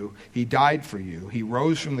created you. He died for you. He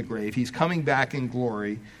rose from the grave. He's coming back in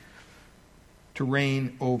glory to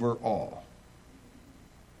reign over all.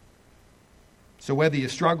 So whether you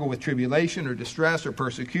struggle with tribulation or distress or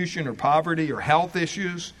persecution or poverty or health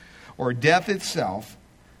issues or death itself,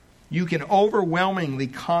 you can overwhelmingly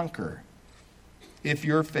conquer if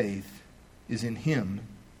your faith is in him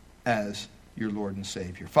as your Lord and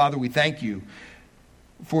Savior. Father, we thank you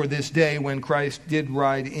for this day when Christ did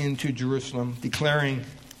ride into Jerusalem, declaring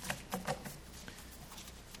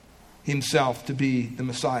himself to be the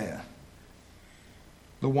Messiah,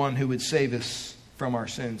 the one who would save us from our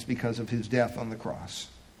sins because of his death on the cross.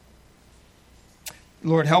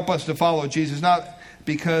 Lord, help us to follow Jesus, not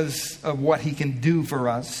because of what he can do for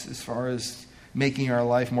us as far as making our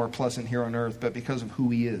life more pleasant here on earth, but because of who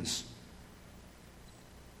he is.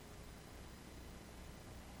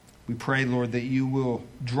 We pray, Lord, that you will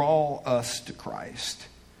draw us to Christ.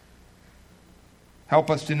 Help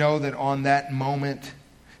us to know that on that moment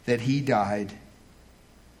that he died,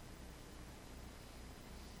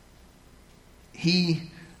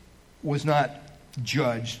 he was not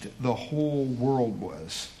judged. The whole world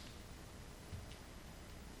was.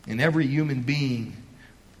 And every human being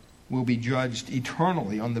will be judged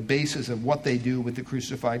eternally on the basis of what they do with the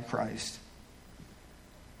crucified Christ.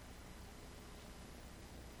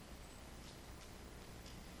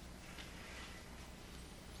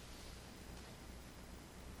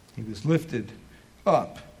 He was lifted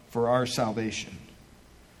up for our salvation.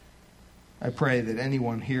 I pray that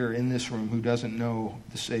anyone here in this room who doesn't know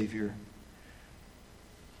the Savior,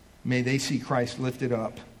 may they see Christ lifted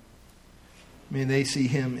up. May they see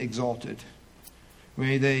him exalted.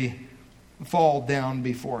 May they fall down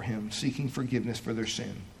before him, seeking forgiveness for their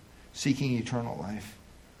sin, seeking eternal life,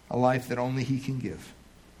 a life that only he can give,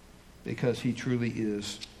 because he truly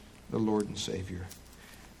is the Lord and Savior.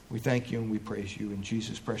 We thank you and we praise you in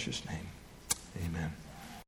Jesus' precious name. Amen.